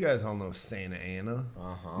 you guys all know Santa Ana.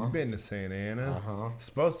 Uh-huh. You've been to Santa Ana. Uh-huh. It's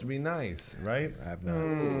supposed to be nice, right? I've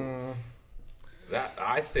not.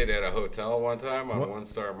 I stayed at a hotel one time on What?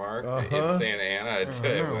 1-star mark Uh-huh. in Santa Ana. It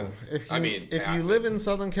was. If you, if half you the- live in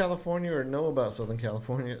Southern California or know about Southern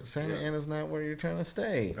California, Santa Yeah. Ana's not where you're trying to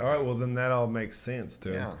stay. All right, well, then that all makes sense,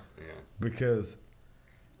 too. Yeah. Yeah. Because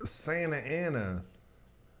Santa Ana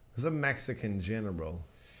is a Mexican general.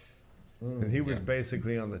 And he was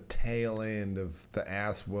basically on the tail end of the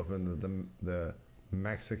ass whooping that the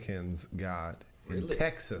Mexicans got in Really?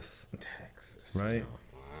 Texas, Texas. right?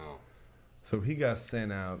 Wow. So he got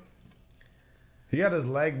sent out. He got his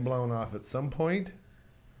leg blown off at some point,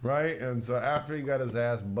 right? And so after he got his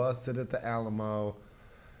ass busted at the Alamo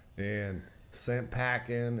and sent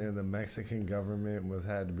packing, and the Mexican government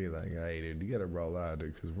had to be like, "Hey, dude, you got to roll out,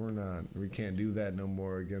 dude, because we can't do that no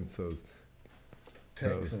more against those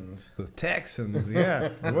Texans. Those Texans." Yeah,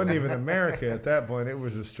 it wasn't even America at that point; it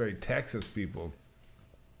was just straight Texas people.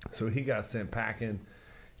 So he got sent packing,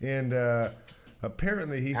 and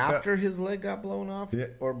apparently he After his leg got blown off? Yeah.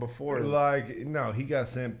 Or before? no, he got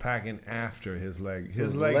sent packing after his leg. So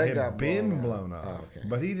His his leg leg had got been blown blown out. off, Oh, okay.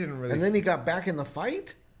 but he didn't really. And then he got back in the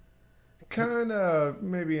fight? kind of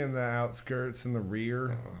maybe in the outskirts, in the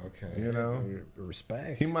rear. Okay. You know,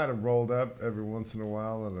 Respect. he might have rolled up every once in a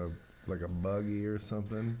while in a buggy or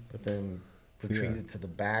something. But then retreated to the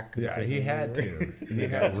back. Yeah, because he had to. He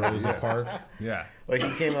had to. Rosa Yeah. Park. Yeah. Like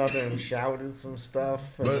he came out there and shouted some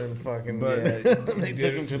stuff, and then fucking but- they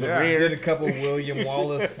took him to the Yeah. Did rear. a couple William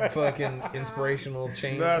Wallace fucking inspirational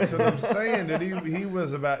changes. That's what I'm saying. That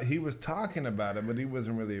he was talking about it, but he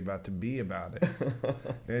wasn't really about to be about it.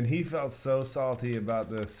 And he felt so salty about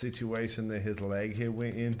the situation that his leg had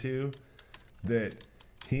went into that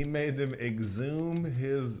he made them exhume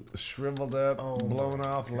his shriveled up, blown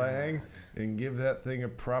off leg and give that thing a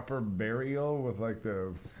proper burial with like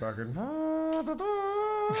the fucking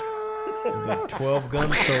The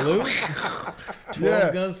 12-gun salute.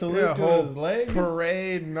 12-gun salute to whole his leg.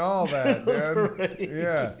 parade and all that, dude. Parade.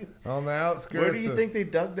 Yeah, on the outskirts. Where do you of- think they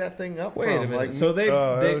dug that thing up Wait from? a minute. Like, So they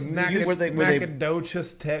were they-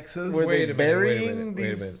 Nacogdoches, Texas. were Wait they a minute, wait a burying minute, wait a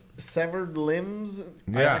these minute. severed limbs?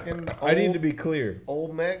 Yeah. I need to be clear.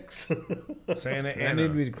 old mechs. Santa I need Ana.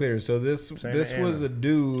 to be clear. So this was Ana. a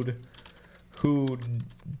dude who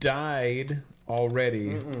died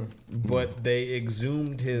already, but they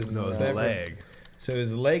exhumed his No, his severed- leg. So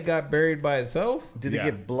his leg got buried by itself. Did Yeah.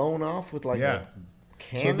 it get blown off with like Yeah. a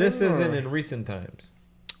cannon? So this isn't or- in recent times.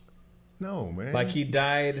 No, man. Like he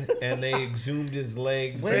died and they exhumed his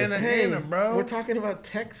legs. Wait, Santa hey, Ana, bro. We're talking about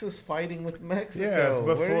Texas fighting with Mexico. Yeah, it's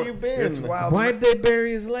before. Where you been? It's wild. Why'd they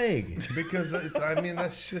bury his leg? Because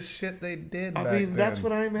that's just shit they did. I back mean, that's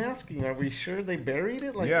then. what I'm asking. Are we sure they buried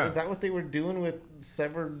it? Like, Yeah. is that what they were doing with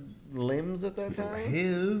severed limbs at that time?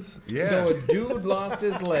 Yeah. So a dude lost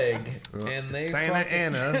his leg, and they Santa fucking-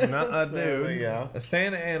 Ana, not a So, dude. yeah. A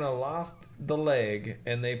Santa Ana lost the leg,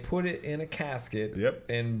 and they put it in a casket. Yep.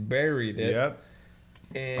 And buried it. Yep.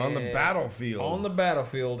 And On the battlefield. On the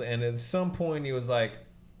battlefield, and at some point he was like,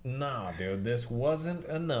 "Nah, dude, this wasn't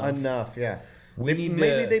enough. Yeah. We need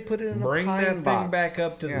maybe to they put it in bring a pine that box. thing back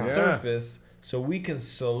up to Yeah. the surface so we can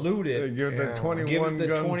salute it. Give the Yeah. 21 Give it the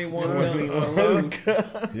guns. 21 gun salute.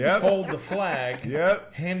 Yep. Fold the flag.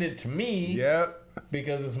 Yep. Hand it to me Yep.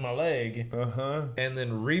 because it's my leg, Uh-huh. and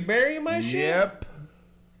then rebury my shit. Yep.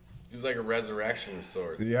 He's like a resurrection of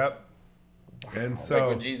sorts. Yep. And Like so,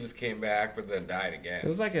 when Jesus came back, but then died It again.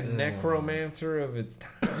 was like a necromancer of its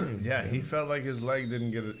time. yeah, he felt like his leg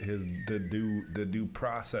didn't get the due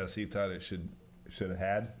process he thought it should have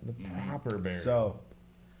had. The proper burial. So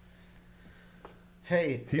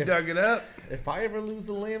Hey, he dug it up. if I ever lose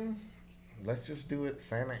a limb, let's just do it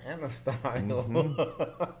Santa Ana style.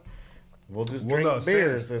 We'll just drink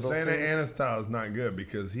beers. Santa, It'll Santa seem- Ana style is not good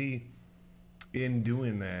because in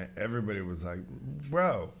doing that, everybody was like,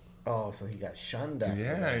 bro, Oh, so he got shunned after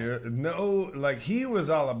yeah, that. like he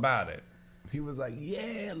was all about it. He was like,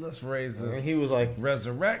 yeah, let's raise And this. he was like,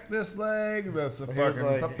 Resurrect this leg. Let's was fucking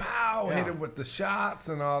like, pow, hit yeah. it with the shots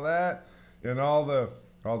and all that. And all the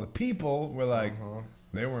people were like,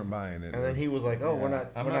 they weren't buying it. and then he was like, "Oh,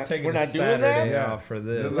 I'm we're not taking we're a not doing Saturday that. off for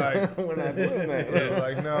They're this. like, We're not doing that." they're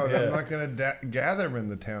like, no, Yeah. I'm not gonna gather in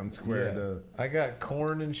the town square Yeah. to. I got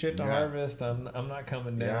corn and shit to Yeah. harvest. I'm not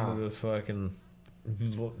coming down Yeah. to this fucking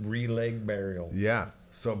re-leg burial. Yeah.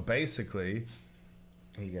 So basically,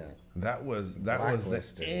 He got that was the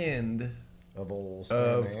Blacklisted. end of old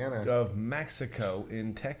Santa Ana. of Mexico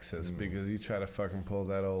in Texas because you try to fucking pull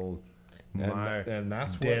that old And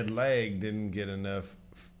that's dead what, leg didn't get enough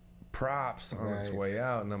props on its Right. way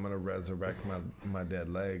out, and I'm gonna resurrect my dead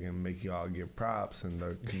leg and make you all give props, and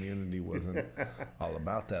the community wasn't all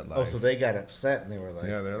about that life. Oh, so they got upset and they were like,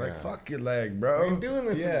 yeah, they're like, "Fuck your leg, I bro." ain't doing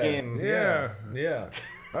this Yeah. again." Yeah. yeah.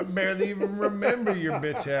 I barely even remember your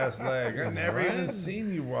bitch ass leg. I never even Right?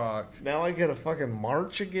 seen you walk. Now I gotta fucking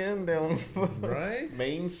march again down Right?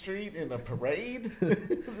 Main Street in a parade.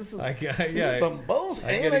 This is Yeah. this is some bullshit.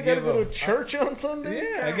 I And gotta I gotta give go a- to church on Sunday.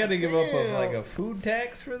 Yeah, I God got to give up damn. like a food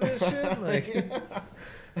tax for this shit. Like,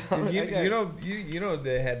 'cause you, I got- you know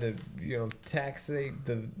they had to taxate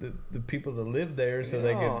the people that lived there so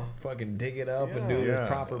they could Yeah. fucking dig it up and do Yeah. this Yeah.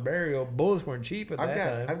 proper burial. Bullets weren't cheap at that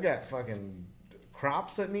time. I've got fucking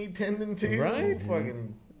crops that need tending to. Right.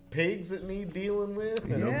 Fucking pigs that need dealing with.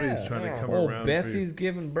 And Nobody's Yeah. trying Yeah. to come Oh, around. Betsy's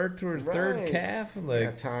giving birth to her third Right. calf. I Like,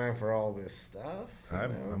 got time for all this stuff. you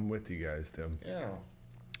know? I'm with you guys, Tim. Yeah.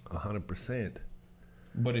 100%.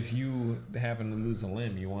 but if you happen to lose a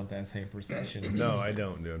limb, you want that same procession. No, I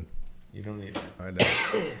don't, dude. You don't need that. I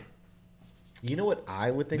don't. You know what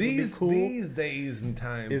I would think These would be cool? these days and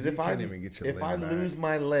times, is you if I can't even get your if I limb back. lose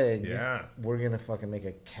my leg, Yeah. we're gonna fucking make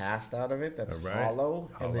a cast out of it that's Right.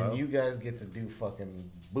 hollow, and then Hollow. you guys get to do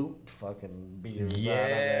fucking boot fucking beers out of it.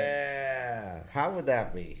 Yeah. How would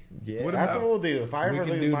that be? Yeah. What That's about- what we'll do. If I we ever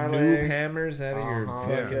can lose do my noob leg, hammers out of your you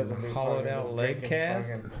guys will fucking be hollowed fucking out just leg drinking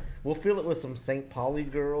cast. fucking- We'll fill it with some St. Pauli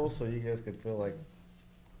girls, so you guys could feel like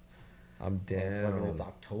I'm fucking it's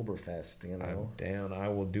down. Oktoberfest, you I'm know. down. I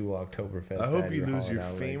will do Oktoberfest. I out hope of you lose hollowed your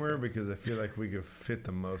out leg. femur because I feel like we could fit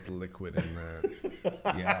the most liquid in that.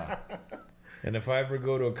 Yeah. And if I ever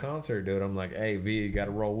go to a concert, dude, I'm like, hey, V, you got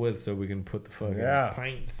to roll with so we can put the fucking Yeah.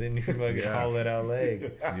 pints in your fucking Yeah. hollowed out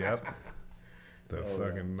leg. Yep. The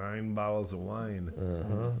fucking 9 bottles of wine.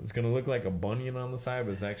 It's going to look like a bunion on the side,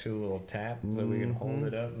 but it's actually a little tap so we can hold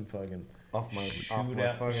it up and fucking Off my shoot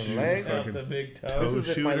fucking shoot leg. out the big toe. This is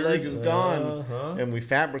if my leg is shooters. gone Uh-huh. and we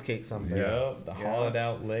fabricate something. Yep, the hollowed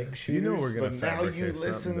out leg shooters. You know we're gonna But now you fabricate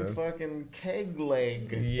listen, something, dude. fucking keg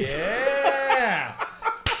leg. Yes!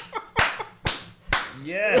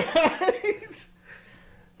 Yes!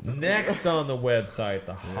 Next on the website,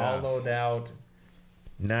 the hollowed out.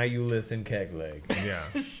 Now you listen, keg leg. Yeah.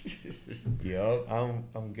 Yup.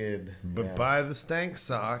 I'm good. But Yeah. buy the stank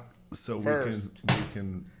sock so First. we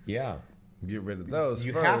can Yeah. get rid of those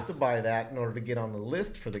You first. have to buy that in order to get on the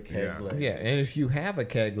list for the keg Yeah. leg. Yeah, and if you have a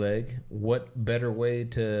keg leg, what better way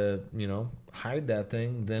to, hide that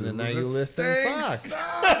thing than a now you listen stank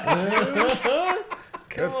sock?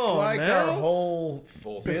 Come It's on like now. our whole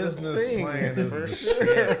Full business thing, plan is for the sure.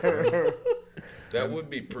 shit. That would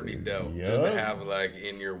be pretty dope. Just to have like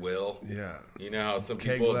in your will. Yeah. You know how some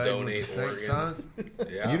Keg people leg with donate the stank organs.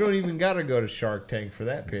 Yeah. You don't even got to go to Shark Tank for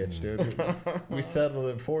that pitch, dude. We settled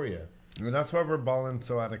it for you. And that's why we're balling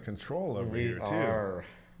so out of control over We here too. are.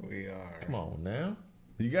 We are. Come on now.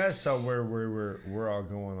 You guys saw where we're all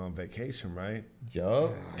going on vacation, right?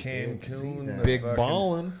 Yup. Cancun, that. the Big fucking-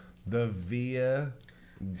 ballin'. the Via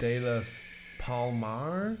de los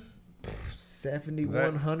Palmar.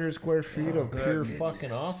 7,100 square feet of pure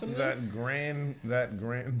fucking awesomeness. That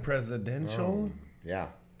grand presidential. Yeah.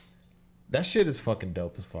 That shit is fucking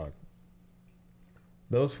dope as fuck.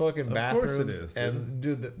 Those fucking Of bathrooms course it is, dude. and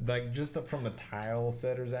dude, like just from the tile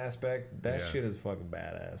setters aspect, that Yeah. shit is fucking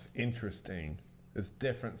badass. Interesting. It's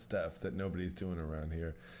different stuff that nobody's doing around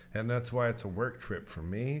here, and that's why it's a work trip for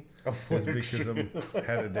me. Is because I'm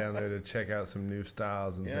headed down there to check out some new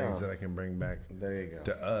styles and Yeah. things that I can bring back There you go.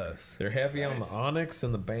 to us. They're heavy on the onyx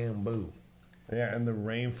and the bamboo. Yeah, and the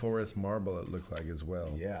rainforest marble it looked like as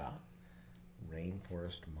well. Yeah.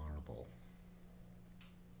 Rainforest marble.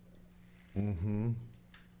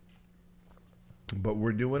 But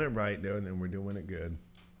we're doing it right, dude, and we're doing it good,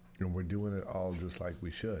 and we're doing it all just like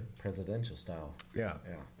we should. Presidential style. Yeah.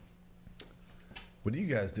 Yeah. What are you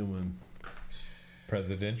guys doing?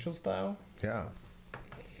 Presidential style? Yeah.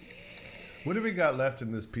 What do we got left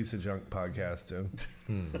in this piece of junk podcast, dude?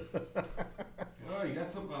 Oh, you got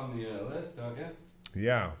something on the list, don't you?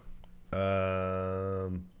 Yeah.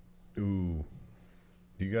 Ooh.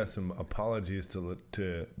 You got some apologies to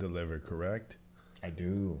deliver, correct? I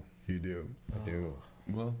do. You do. I do.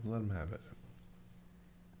 Well, let them have it.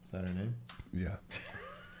 Is that her name? Yeah.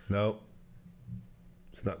 Nope.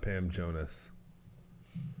 It's not Pam Jonas.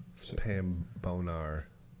 It's Pam Bonar.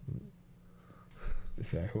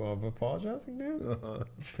 Is that who I'm apologizing to?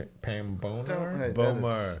 Pam Bonar? Hey,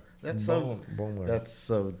 Bomar. That's so. Bonar. That's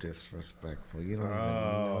so disrespectful. You don't even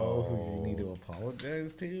know who you need to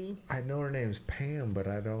apologize to. I know her name's Pam, but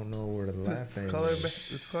I don't know where the last name Call her, is.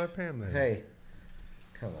 let's call her Pam then. Hey,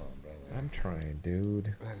 come on, brother. I'm trying,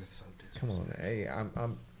 dude. That is so Come disrespectful. on,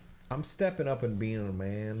 hey, I'm stepping up and being a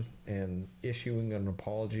man and issuing an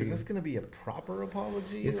apology. Is this gonna be a proper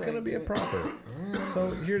apology? It's going to be a proper. So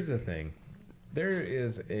here's the thing. There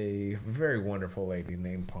is a very wonderful lady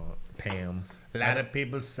named Pam. A lot of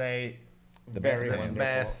people say The best Very Pam. wonderful.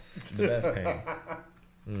 best. The best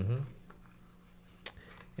Pam.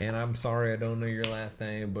 And I'm sorry I don't know your last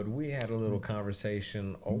name, but we had a little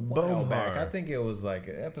conversation a while back. I think it was like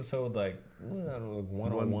episode like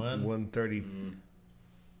 101. 130.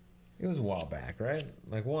 It was a while back, right?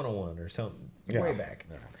 Like 101 or something. Yeah. Way back.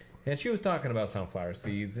 And she was talking about sunflower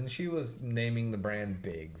seeds, and she was naming the brand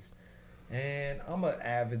Biggs. And I'm an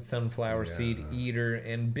avid sunflower seed eater,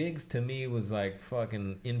 and Biggs to me was like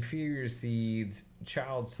fucking inferior seeds,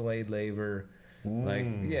 child slave labor. Like,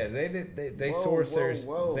 yeah, they Whoa, source their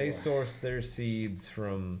whoa. they source their seeds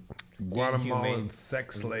from Guatemalan inhumane-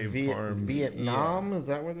 sex slave farms. Vietnam? Is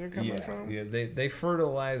that where they're coming Yeah, from? yeah, they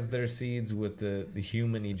fertilize their seeds with the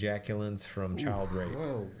human ejaculants from child rape.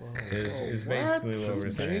 Whoa, whoa. Is basically what we're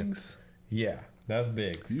saying. Biggs? Yeah, that's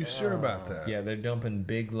big. You sure about that? Yeah, they're dumping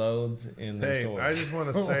big loads in their Hey, soil. I just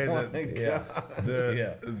want to say that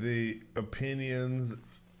yeah, the opinions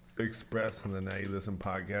expressed on the Now You Listen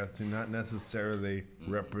podcast do not necessarily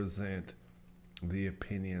represent the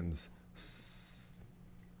opinions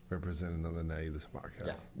represented on the Now You Listen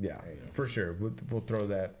podcast. yeah, for sure. We'll throw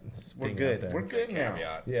that. We're thing good. Out there. We're good now.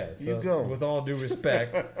 Caveat. Yeah, so You go. with all due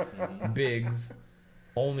respect, Biggs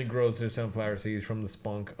only grows their sunflower seeds from the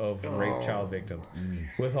spunk of rape child victims.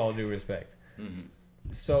 With all due respect.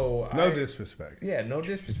 So No disrespect. Yeah, no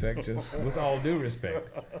disrespect, just with all due respect.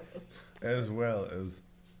 As well as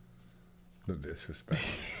no disrespect.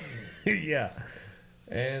 Yeah.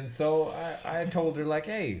 And so I told her, like,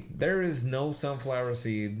 hey, there is no sunflower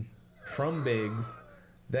seed from Biggs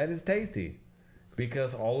that is tasty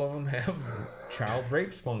because all of them have child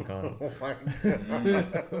rape spunk on them. Oh my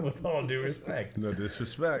God. With all due respect. No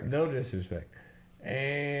disrespect. No disrespect.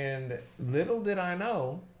 And little did I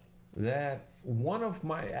know that one of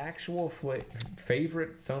my actual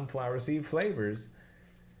favorite sunflower seed flavors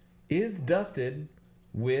is dusted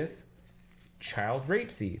with child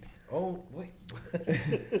rape seed. Oh, wait.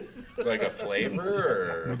 Like a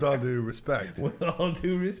flavor, or With all due respect. With all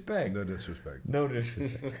due respect. No disrespect. No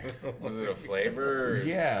disrespect. was it a flavor? Or...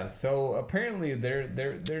 Yeah, so apparently they're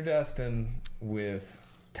dusting with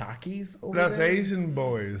Takis over That's there. Asian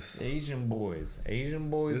boys. Asian boys. Asian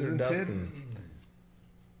boys Isn't are it? dusting.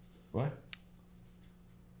 What?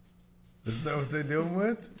 Isn't that what they're doing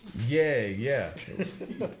with? Yeah.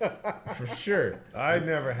 For sure. I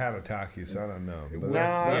never had a taki, so I don't know. But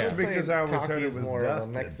Nah, that's I'd say because I always heard it Taki's was more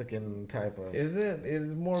dusted. of a Mexican type of. Is it?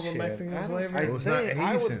 Is it more of a shit. Mexican I don't- flavor? I, It's not think,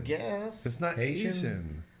 I Asian. would guess It's not Asian?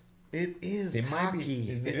 Asian. it is It might be-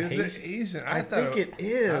 Taki. is it- Is it Asian? I thought think it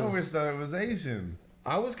is. I always thought it was Asian.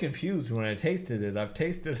 I was confused when I tasted it. I've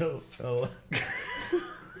tasted a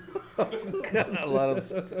A lot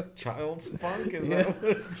of child spunk. Is Yeah. that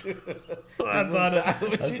what you, I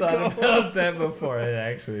thought about that before I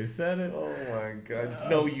actually said it. Oh my god!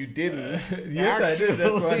 No, you didn't. Yes, I did.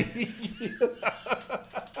 That's why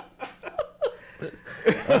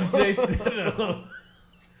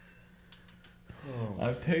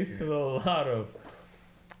I've tasted a lot of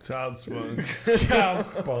Child spunk. child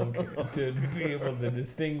spunk to be able to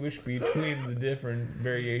distinguish between the different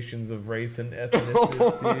variations of race and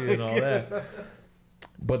ethnicity and all that.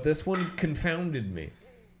 But this one confounded me,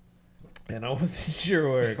 and I wasn't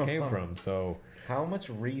sure where it came from. So, How much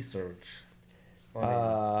research?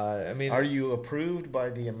 I mean, Are you approved by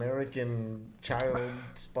the American Child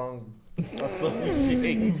Spunk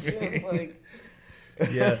Association? Like,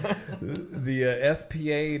 yeah, the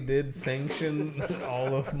SPA did sanction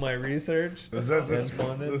all of my research. Is that the, and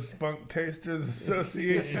funded. the Spunk Tasters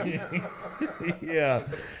Association?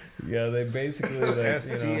 Yeah, they basically like,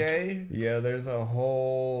 STA? yeah, there's a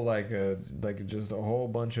whole just a whole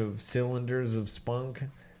bunch of cylinders of spunk,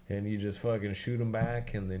 and you just fucking shoot them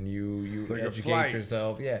back, and then you Like a educate flight.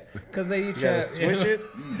 yourself. Yeah, because they each you gotta have swish it.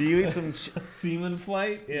 Do you eat some? semen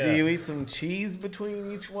flight. Yeah. Do you eat some cheese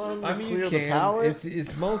between each one to I mean, clear you the can. palate?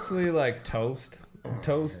 It's mostly like toast.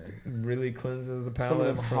 Toast really cleanses the Some of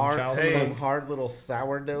palate them from hard, child some of them spunk. hard little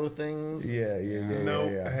sourdough things. Yeah. No,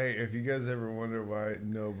 yeah. hey, if you guys ever wonder why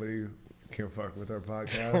nobody can fuck with our Oh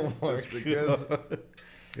podcast, my it's because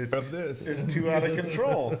It's of this. It's too out of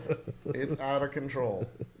control. It's out of control.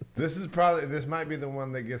 This might be the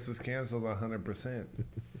one that gets us canceled 100%.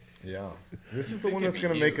 Yeah. This is the one that's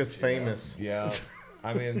going to make us famous. Yeah.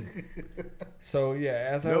 I mean, so yeah,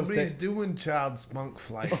 as I was Nobody's doing child spunk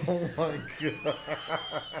flights. Oh my god.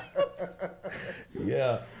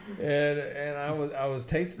 yeah, and I was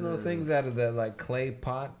tasting those things out of that like clay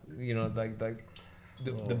pot, like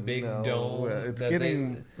the big no. dome It's that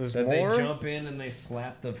getting- there's they more? jump in and they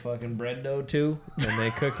slap the fucking bread dough to, and they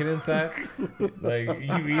cook it inside. Like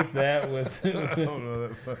you eat that with. I don't know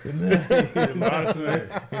that fucking. You lost me.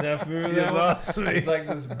 You're not familiar with You that one? lost me. It's like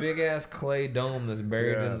this big ass clay dome that's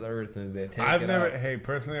buried Yeah. into the earth, and they take I've it never. out. Hey,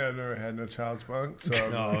 personally, I've never had no child spunk. So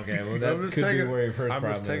Oh, okay. Well, I'm that just could be taking- where your first I'm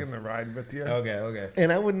problem just taking is. the ride with you. Okay.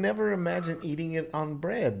 And I would never imagine eating it on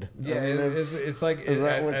bread. Yeah, I mean, it's like is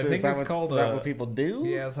that what, I is think that it's what, called is that what people do?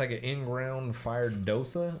 yeah, it's like an in-ground fired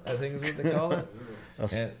dosa. I think is what they call it.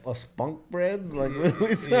 A spunk bread? Like,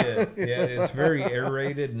 yeah, it's very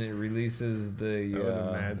aerated and it releases the. I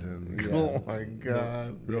would imagine. Yeah. Oh my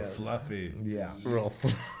god. Real fluffy. Yeah. Real.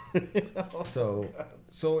 So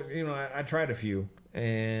I tried a few,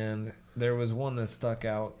 and there was one that stuck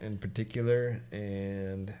out in particular,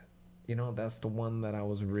 and that's the one that I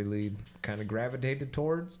was really kind of gravitated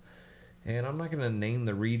towards. And I'm not going to name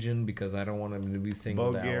the region because I don't want him to be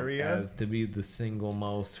singled Bulgaria? out as to be the single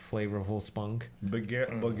most flavorful spunk.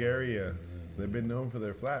 Bulgaria. They've been known for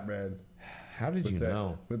their flatbread. How did you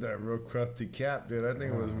know? With that real crusty cap, dude. I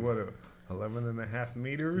think it was, 11 and a half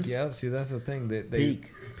meters? Yeah, see, that's the thing. They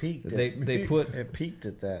Peaked. they put It peaked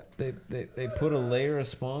at that. they put a layer of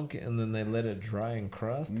spunk and then they let it dry and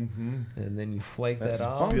crust, and then you flake That that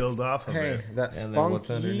off. spunk- Build off of Hey, it. that And then spunk what's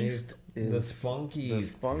underneath? yeast is The spunk The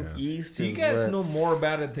yeast. spunk Yeah. yeast So you is guys what know more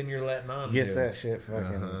about it than you're letting on gets to. that shit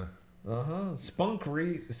fucking. Uh-huh. Spunk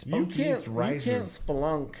You yeast can't rises.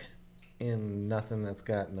 spelunk in nothing that's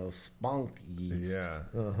got no spunk yeast. Yeah.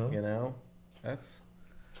 You know, that's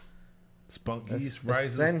Spunk that's yeast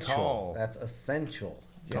rises essential. tall. That's essential.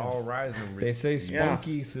 Tall rising. They say spunk Yes.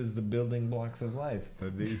 yeast is the building blocks of life. They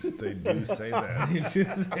do say that. You just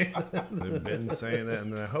say that. They've been saying it,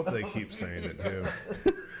 and I hope they keep saying it too.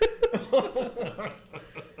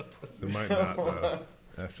 They might not though.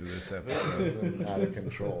 After this episode. Out of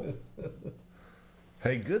control.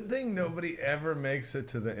 Hey, good thing nobody ever makes it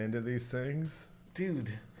to the end of these things.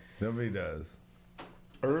 Dude, Nobody does.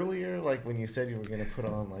 earlier, like when you said you were gonna put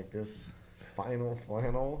on like this final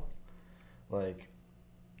flannel, like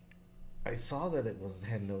I saw that it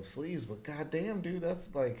had no sleeves, but goddamn, dude,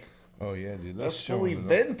 that's like Oh yeah, dude. that's Let's show fully them.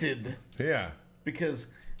 vented. Yeah. Because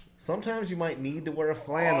sometimes you might need to wear a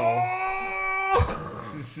flannel.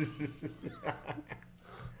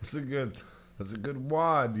 That's a good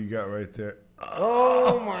wad you got right there.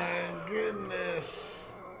 Oh my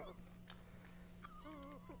goodness.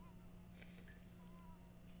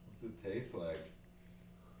 What's it taste like?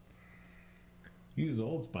 Use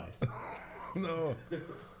Old Spice. No.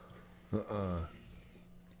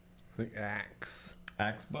 The axe.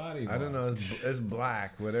 Axe body. I don't know. It's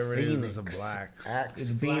black. Whatever it is, it's a Phoenix. black. Axe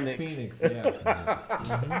It's Phoenix. Black Phoenix.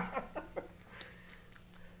 Yeah.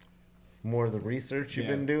 More of the research you've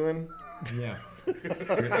Yeah. been doing. Yeah.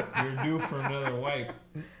 You're due for another wipe.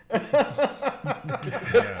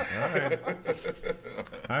 Yeah, all right.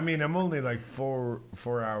 I mean, I'm only like 4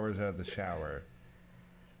 hours out of the shower.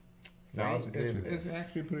 No, Thank it's goodness.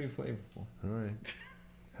 actually pretty flavorful. All right.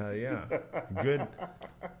 Hell yeah. Good.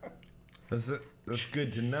 That's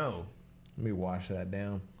good to know. Let me wash that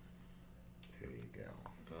down. There you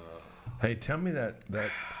go. Hey, tell me that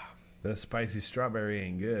spicy strawberry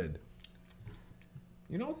ain't good.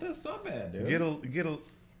 You know what? That's not bad, dude. Get a.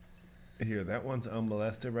 Here, that one's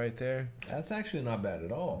unmolested right there. That's actually not bad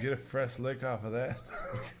at all. Get a fresh lick off of that.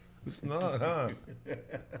 It's not, huh?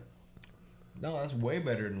 No, that's way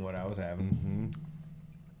better than what I was having.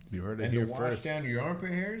 Mm-hmm. You heard it And here to wash first. down your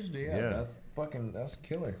armpit hairs, Yeah. that's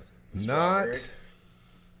killer. Not Strawberry?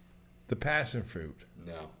 the passion fruit.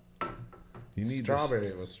 No. You need Strawberry.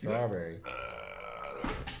 It was strawberry.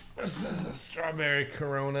 The strawberry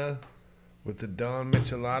Corona with the Don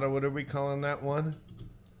Michelada. What are we calling that one?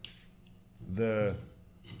 The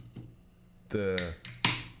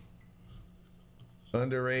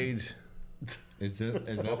underage. Is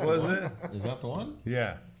that What was it? Is that the one?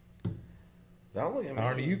 Yeah. Don't look at me.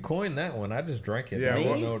 Arnie, you coined that one. I just drank it. Yeah. I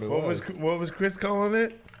What, don't know what it was. what was Chris calling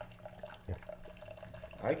it?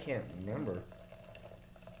 I can't remember.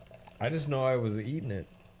 I just know I was eating it.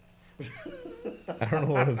 I don't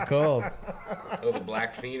know what it's called. Oh, the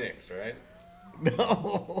Black Phoenix, right?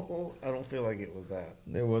 No, I don't feel like it was that.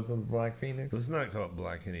 It wasn't Black Phoenix. Let's not call it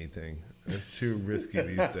black anything. It's too risky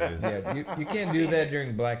these days. Yeah, you can't do that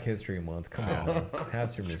during Black History Month. Come on, have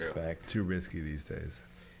some respect. Too risky these days.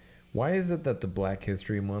 Why is it that the Black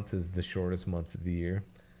History Month is the shortest month of the year?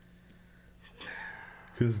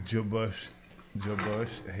 Because Joe Bush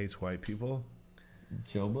hates white people.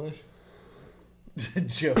 Joe Bush?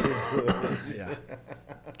 Joe. Yeah.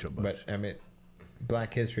 Joe Bush. But I mean,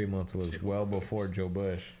 Black History Month was well before Joe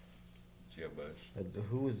Bush. Joe Bush.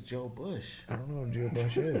 Who is Joe Bush? I don't know who Joe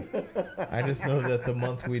Bush is. I just know that the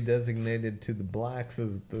month we designated to the blacks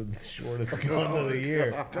is the shortest month of the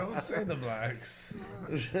year. Don't say the blacks.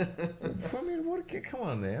 I mean, what? Come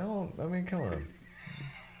on now. I mean, come on.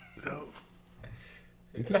 No.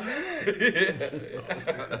 You can't do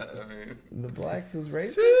that. I mean, The blacks is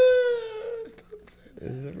racist? Don't say that.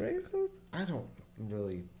 Is it racist? I don't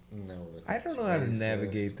really know that. I it's don't know how to racist,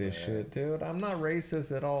 navigate this but- shit, dude. I'm not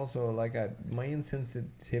racist at all, so like, my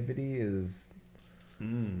insensitivity is.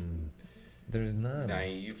 There's none.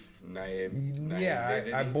 naive.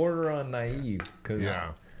 Yeah, I border on naive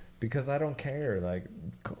because I don't care. Like,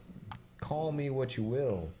 call me what you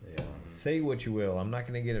will, Yeah, say what you will. I'm not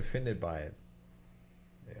gonna get offended by it.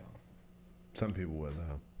 yeah. Some people would,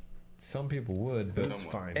 though. Some people would, But but it's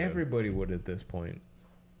fine. everybody would at this point.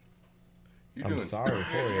 You're I'm doing, sorry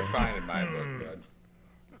for you. You're fine in my book, bud.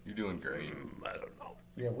 You're doing great. I don't know.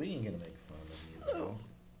 Yeah, we ain't gonna make fun of you. Though.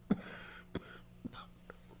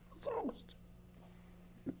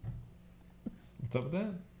 What's up with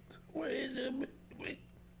that? Wait a minute. Wait.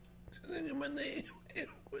 Something in my name.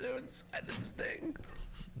 We're inside of the thing.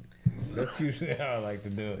 That's usually how I like to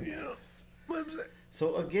do it. Yeah. What was that?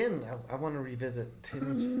 So again, I want to revisit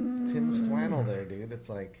Tim's flannel there, dude. It's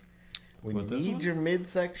like when What, you this need one? your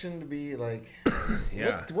midsection to be like,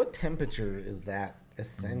 Yeah. what temperature is that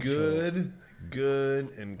essential? Good,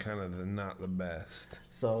 and kind of not the best.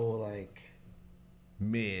 So like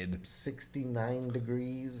Mid. 69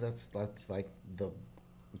 degrees. That's like the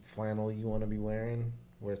flannel you want to be wearing,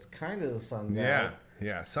 where it's kind of the sun's out,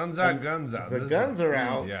 Yeah. Sun's out, And guns out. the This guns is- are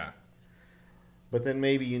out. Yeah. but then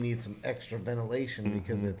maybe you need some extra ventilation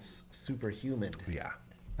because it's super humid. Yeah.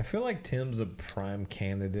 I feel like Tim's a prime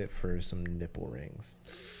candidate for some nipple rings.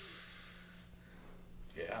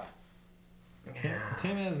 Yeah.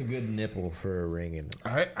 Tim has a good nipple for a ring in it.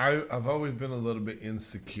 I've always been a little bit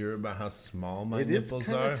insecure about how small my It is nipples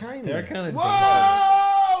kind are. of tiny. They're kind of.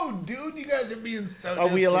 Whoa, dude, you guys are being so. Are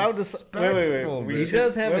we allowed to disrespectful, wait, we He man.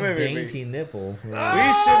 does have Wait, a wait, wait, dainty nipple. We should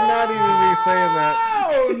not even be saying that.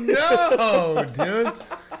 Oh no, dude!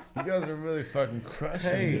 You guys are really fucking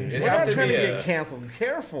crushing Hey, me. It'd we're have not to trying be to a- get canceled.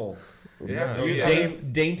 Careful. It'd have to be Yeah. a-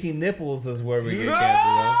 Dainty nipples is where we get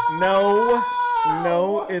canceled.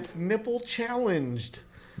 No, it's nipple challenged.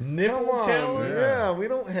 Nipple Come on. challenge. Yeah, we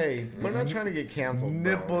don't. Hey, we're not trying to get canceled.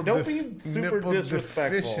 bro. Nipple. Don't be super nipple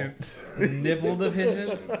disrespectful. deficient. Nipple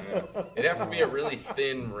deficient. It'd have to be a really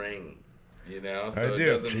thin ring, you know, so I it do.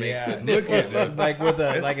 doesn't make Yeah, the nipple like with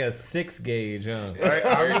a 6 gauge, huh? Right,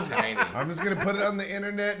 very I'm tiny. just gonna put it on the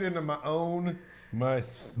internet into my own.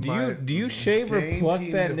 Do you shave or pluck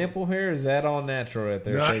dainty that nipple hair? Or is that all natural right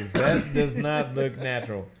there? 'Cause that does not look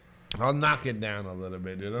natural. I'll knock it down a little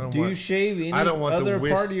bit, dude. I don't Do you want. shave any I don't want the other part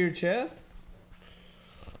whisk- of your chest?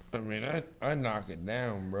 I mean, I knock it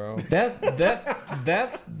down, bro.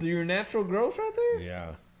 That's your natural growth right there?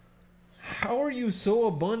 Yeah. How are you so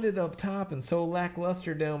abundant up top and so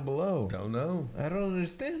lackluster down below? Don't know. I don't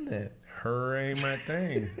understand that. Her ain't my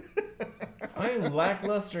thing. I am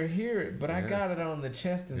lackluster here, but I Yeah. got it on the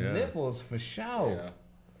chest and Yeah. nipples for sure.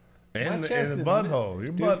 Yeah. And chest the is- butthole.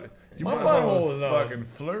 Your my butthole butthole is is on. fucking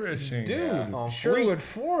flourishing. Dude, On Sherwood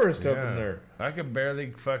Forest up in Yeah. there. I could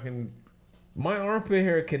barely fucking. My armpit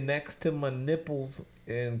hair connects to my nipples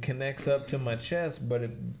and connects up to my chest, but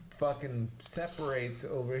it fucking separates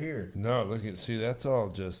over here. No, look at. See, that's all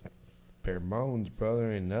just bare bones,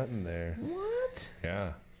 brother. Ain't nothing there. What?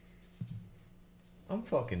 Yeah. I'm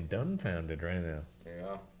fucking dumbfounded right now.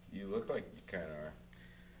 Yeah. You look like you kind of are.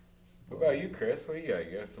 What about you, Chris? What do you got?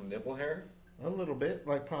 You got some nipple hair? A little bit,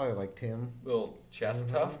 like probably like Tim. Little chest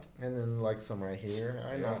tuft? And then like some right here.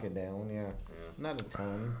 I Yeah. knock it down, yeah. Not a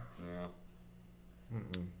ton. Yeah.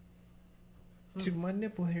 Dude, my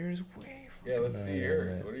nipple hair is way Yeah, let's fucking see bigger yours.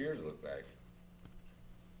 than that. What do yours look like?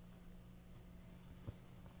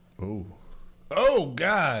 Oh. Oh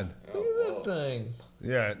God. Oh, Look whoa. at them things.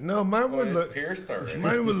 Yeah. No, mine Oh, would it's look. pierced already.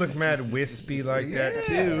 Mine would look mad wispy like that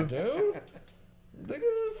too. Dude. Look at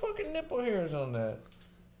the fucking nipple hairs on that.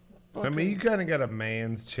 I mean, you kind of got a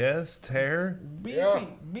man's chest hair. Beefy, Yeah.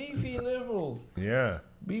 beefy nipples. Yeah.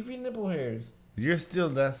 Beefy nipple hairs. You're still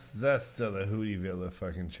that's still the Hootieville of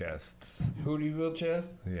fucking chests. Hootieville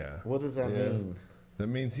chest? Yeah. What does that Yeah. mean? That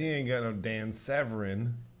means he ain't got no Dan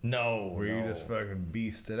Severin No. where you no. just fucking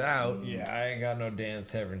beast it out. Yeah, I ain't got no Dan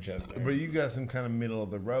Severn chest hair. But you got some kind of middle of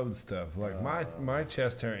the road stuff. Like my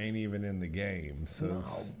chest hair ain't even in the game. So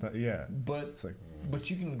it's not, yeah. But It's like but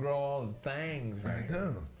you can grow all the things, I right?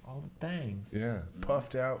 know. All the things. Yeah.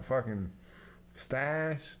 Puffed out fucking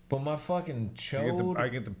stash. But my fucking chode. I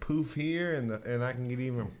get the poof here and I can get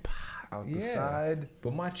even out the Yeah. side.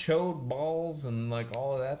 But my chode balls and like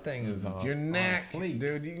all of that thing is on Your neck, on fleek.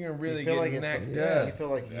 dude, you can really You feel get like necked it's up. you feel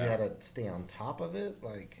like you Yeah. gotta stay on top of it,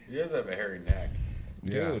 like He does have a hairy neck.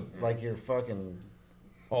 Yeah. Dude. like you're fucking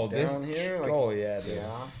Oh, this. down here, like- oh yeah, dude.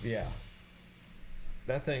 yeah, Yeah.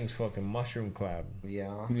 That thing's fucking mushroom cloud.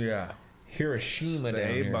 yeah, Yeah. Hiroshima down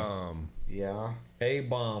Stay here. bomb. yeah.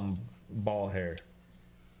 A-bomb ball hair.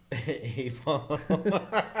 Avon.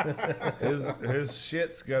 His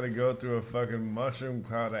shit's got to go through a fucking mushroom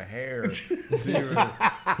cloud of hair to even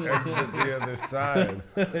exit the other side.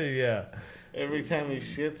 yeah. Every time he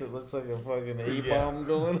shits, it looks like a fucking A-bomb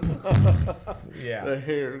going. Yeah. The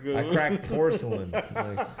hair I goes. cracked porcelain.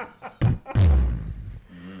 Like,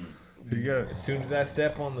 You got as soon as I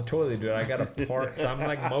step on the toilet, dude, I got to part. I'm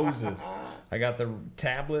like Moses. I got the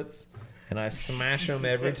tablets and I smash them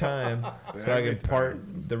every time so I can part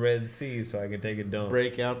the Red Sea so I can take a dump.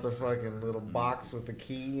 Break out the fucking little box with the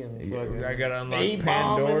key and fucking I gotta unlock A-bomb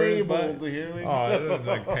Pandora's enabled. box. Here we Oh, go. it looks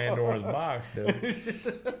like Pandora's box,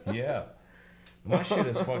 dude. Yeah. My shit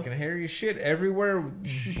is fucking hairy as shit everywhere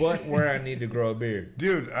but where I need to grow a beard.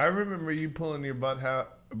 dude. I remember you pulling your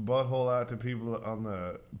butthole out to people on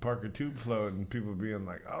the Parker Tube float, and people being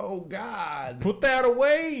like, "Oh God." Put that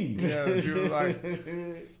away. Yeah, people were like,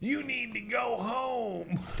 "You need to go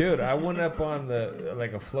home." Dude, I went up on the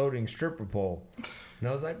like a floating stripper pole. And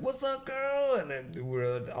I was like, "What's up, girl?" And then we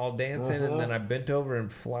were all dancing, and then I bent over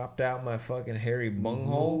and flopped out my fucking hairy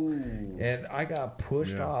bunghole, and I got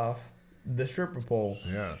pushed Yeah. off the stripper pole,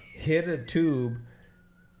 Yeah. hit a tube,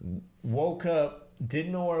 woke up,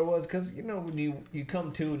 didn't know where I was, because you know when you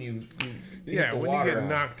come to and you Yeah, hit the when water you get out.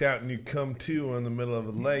 knocked out and you come to in the middle of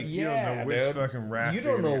a lake, you don't Yeah, know which dude. fucking raft You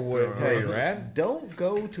don't you're know gonna get where thrown you're on. at. Don't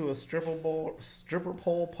go to a stripper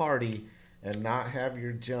pole party and not have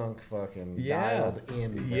your junk fucking Yeah. dialed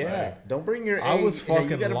in. bro. Yeah. Don't bring your I was You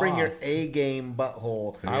fucking gotta bring your lost. A game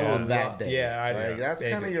butthole I on was that lo- day. yeah, I- Like, that's A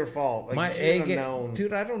kind of game. your fault. Like, My you A should have game, known.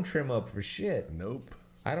 dude. I don't trim up for shit. Nope.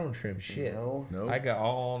 I don't trim shit. No. Nope. I got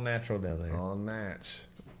all natural down there. All natch.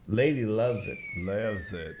 Lady loves it.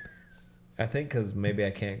 Loves it. I think because maybe I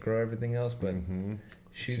can't grow everything else, but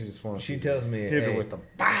She just wants she you tells to me, hit her hey, with the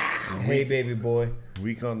hey, baby boy,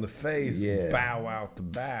 Weak on the face, Yeah. bow out the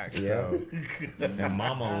back. Yeah. though. and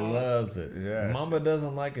Mama loves it. Yes. Mama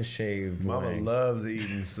doesn't like a shaved Mama wang. loves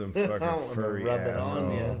eating some fucking wanna furry rub it ass on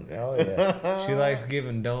on. you. Oh yeah, she likes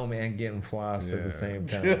giving dome and getting floss at Yeah. the same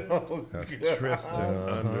time. Oh, That's God. Tristan A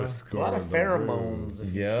underscore. lot of the pheromones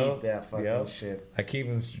if you Yep, keep that fucking yep. shit. I keep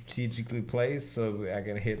them strategically placed so I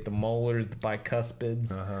can hit the molars, the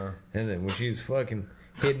bicuspids, Uh-huh. and then when she's fucking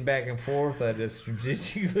hitting back and forth, I just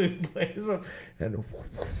strategically place them, and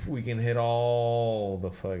we can hit all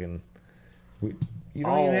the fucking. You don't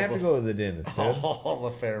All even have the- to go to the dentist, dude. All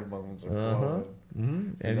the pheromones are Uh-huh. flowing.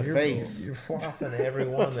 And the you're, face. You're flossing every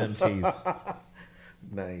one of them teeth.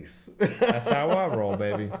 Nice. That's how I roll,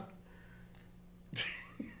 baby. It's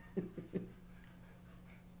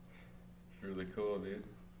really cool, dude.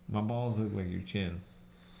 My balls look like your chin.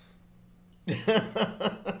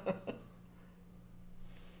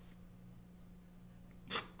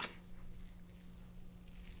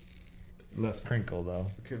 Less crinkle, though.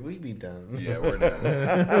 Could we be done? Yeah, we're done.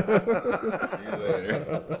 See you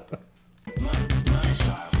later.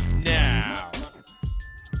 Now,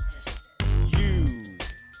 you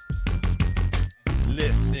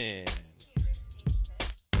listen.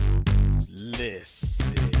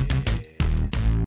 Listen.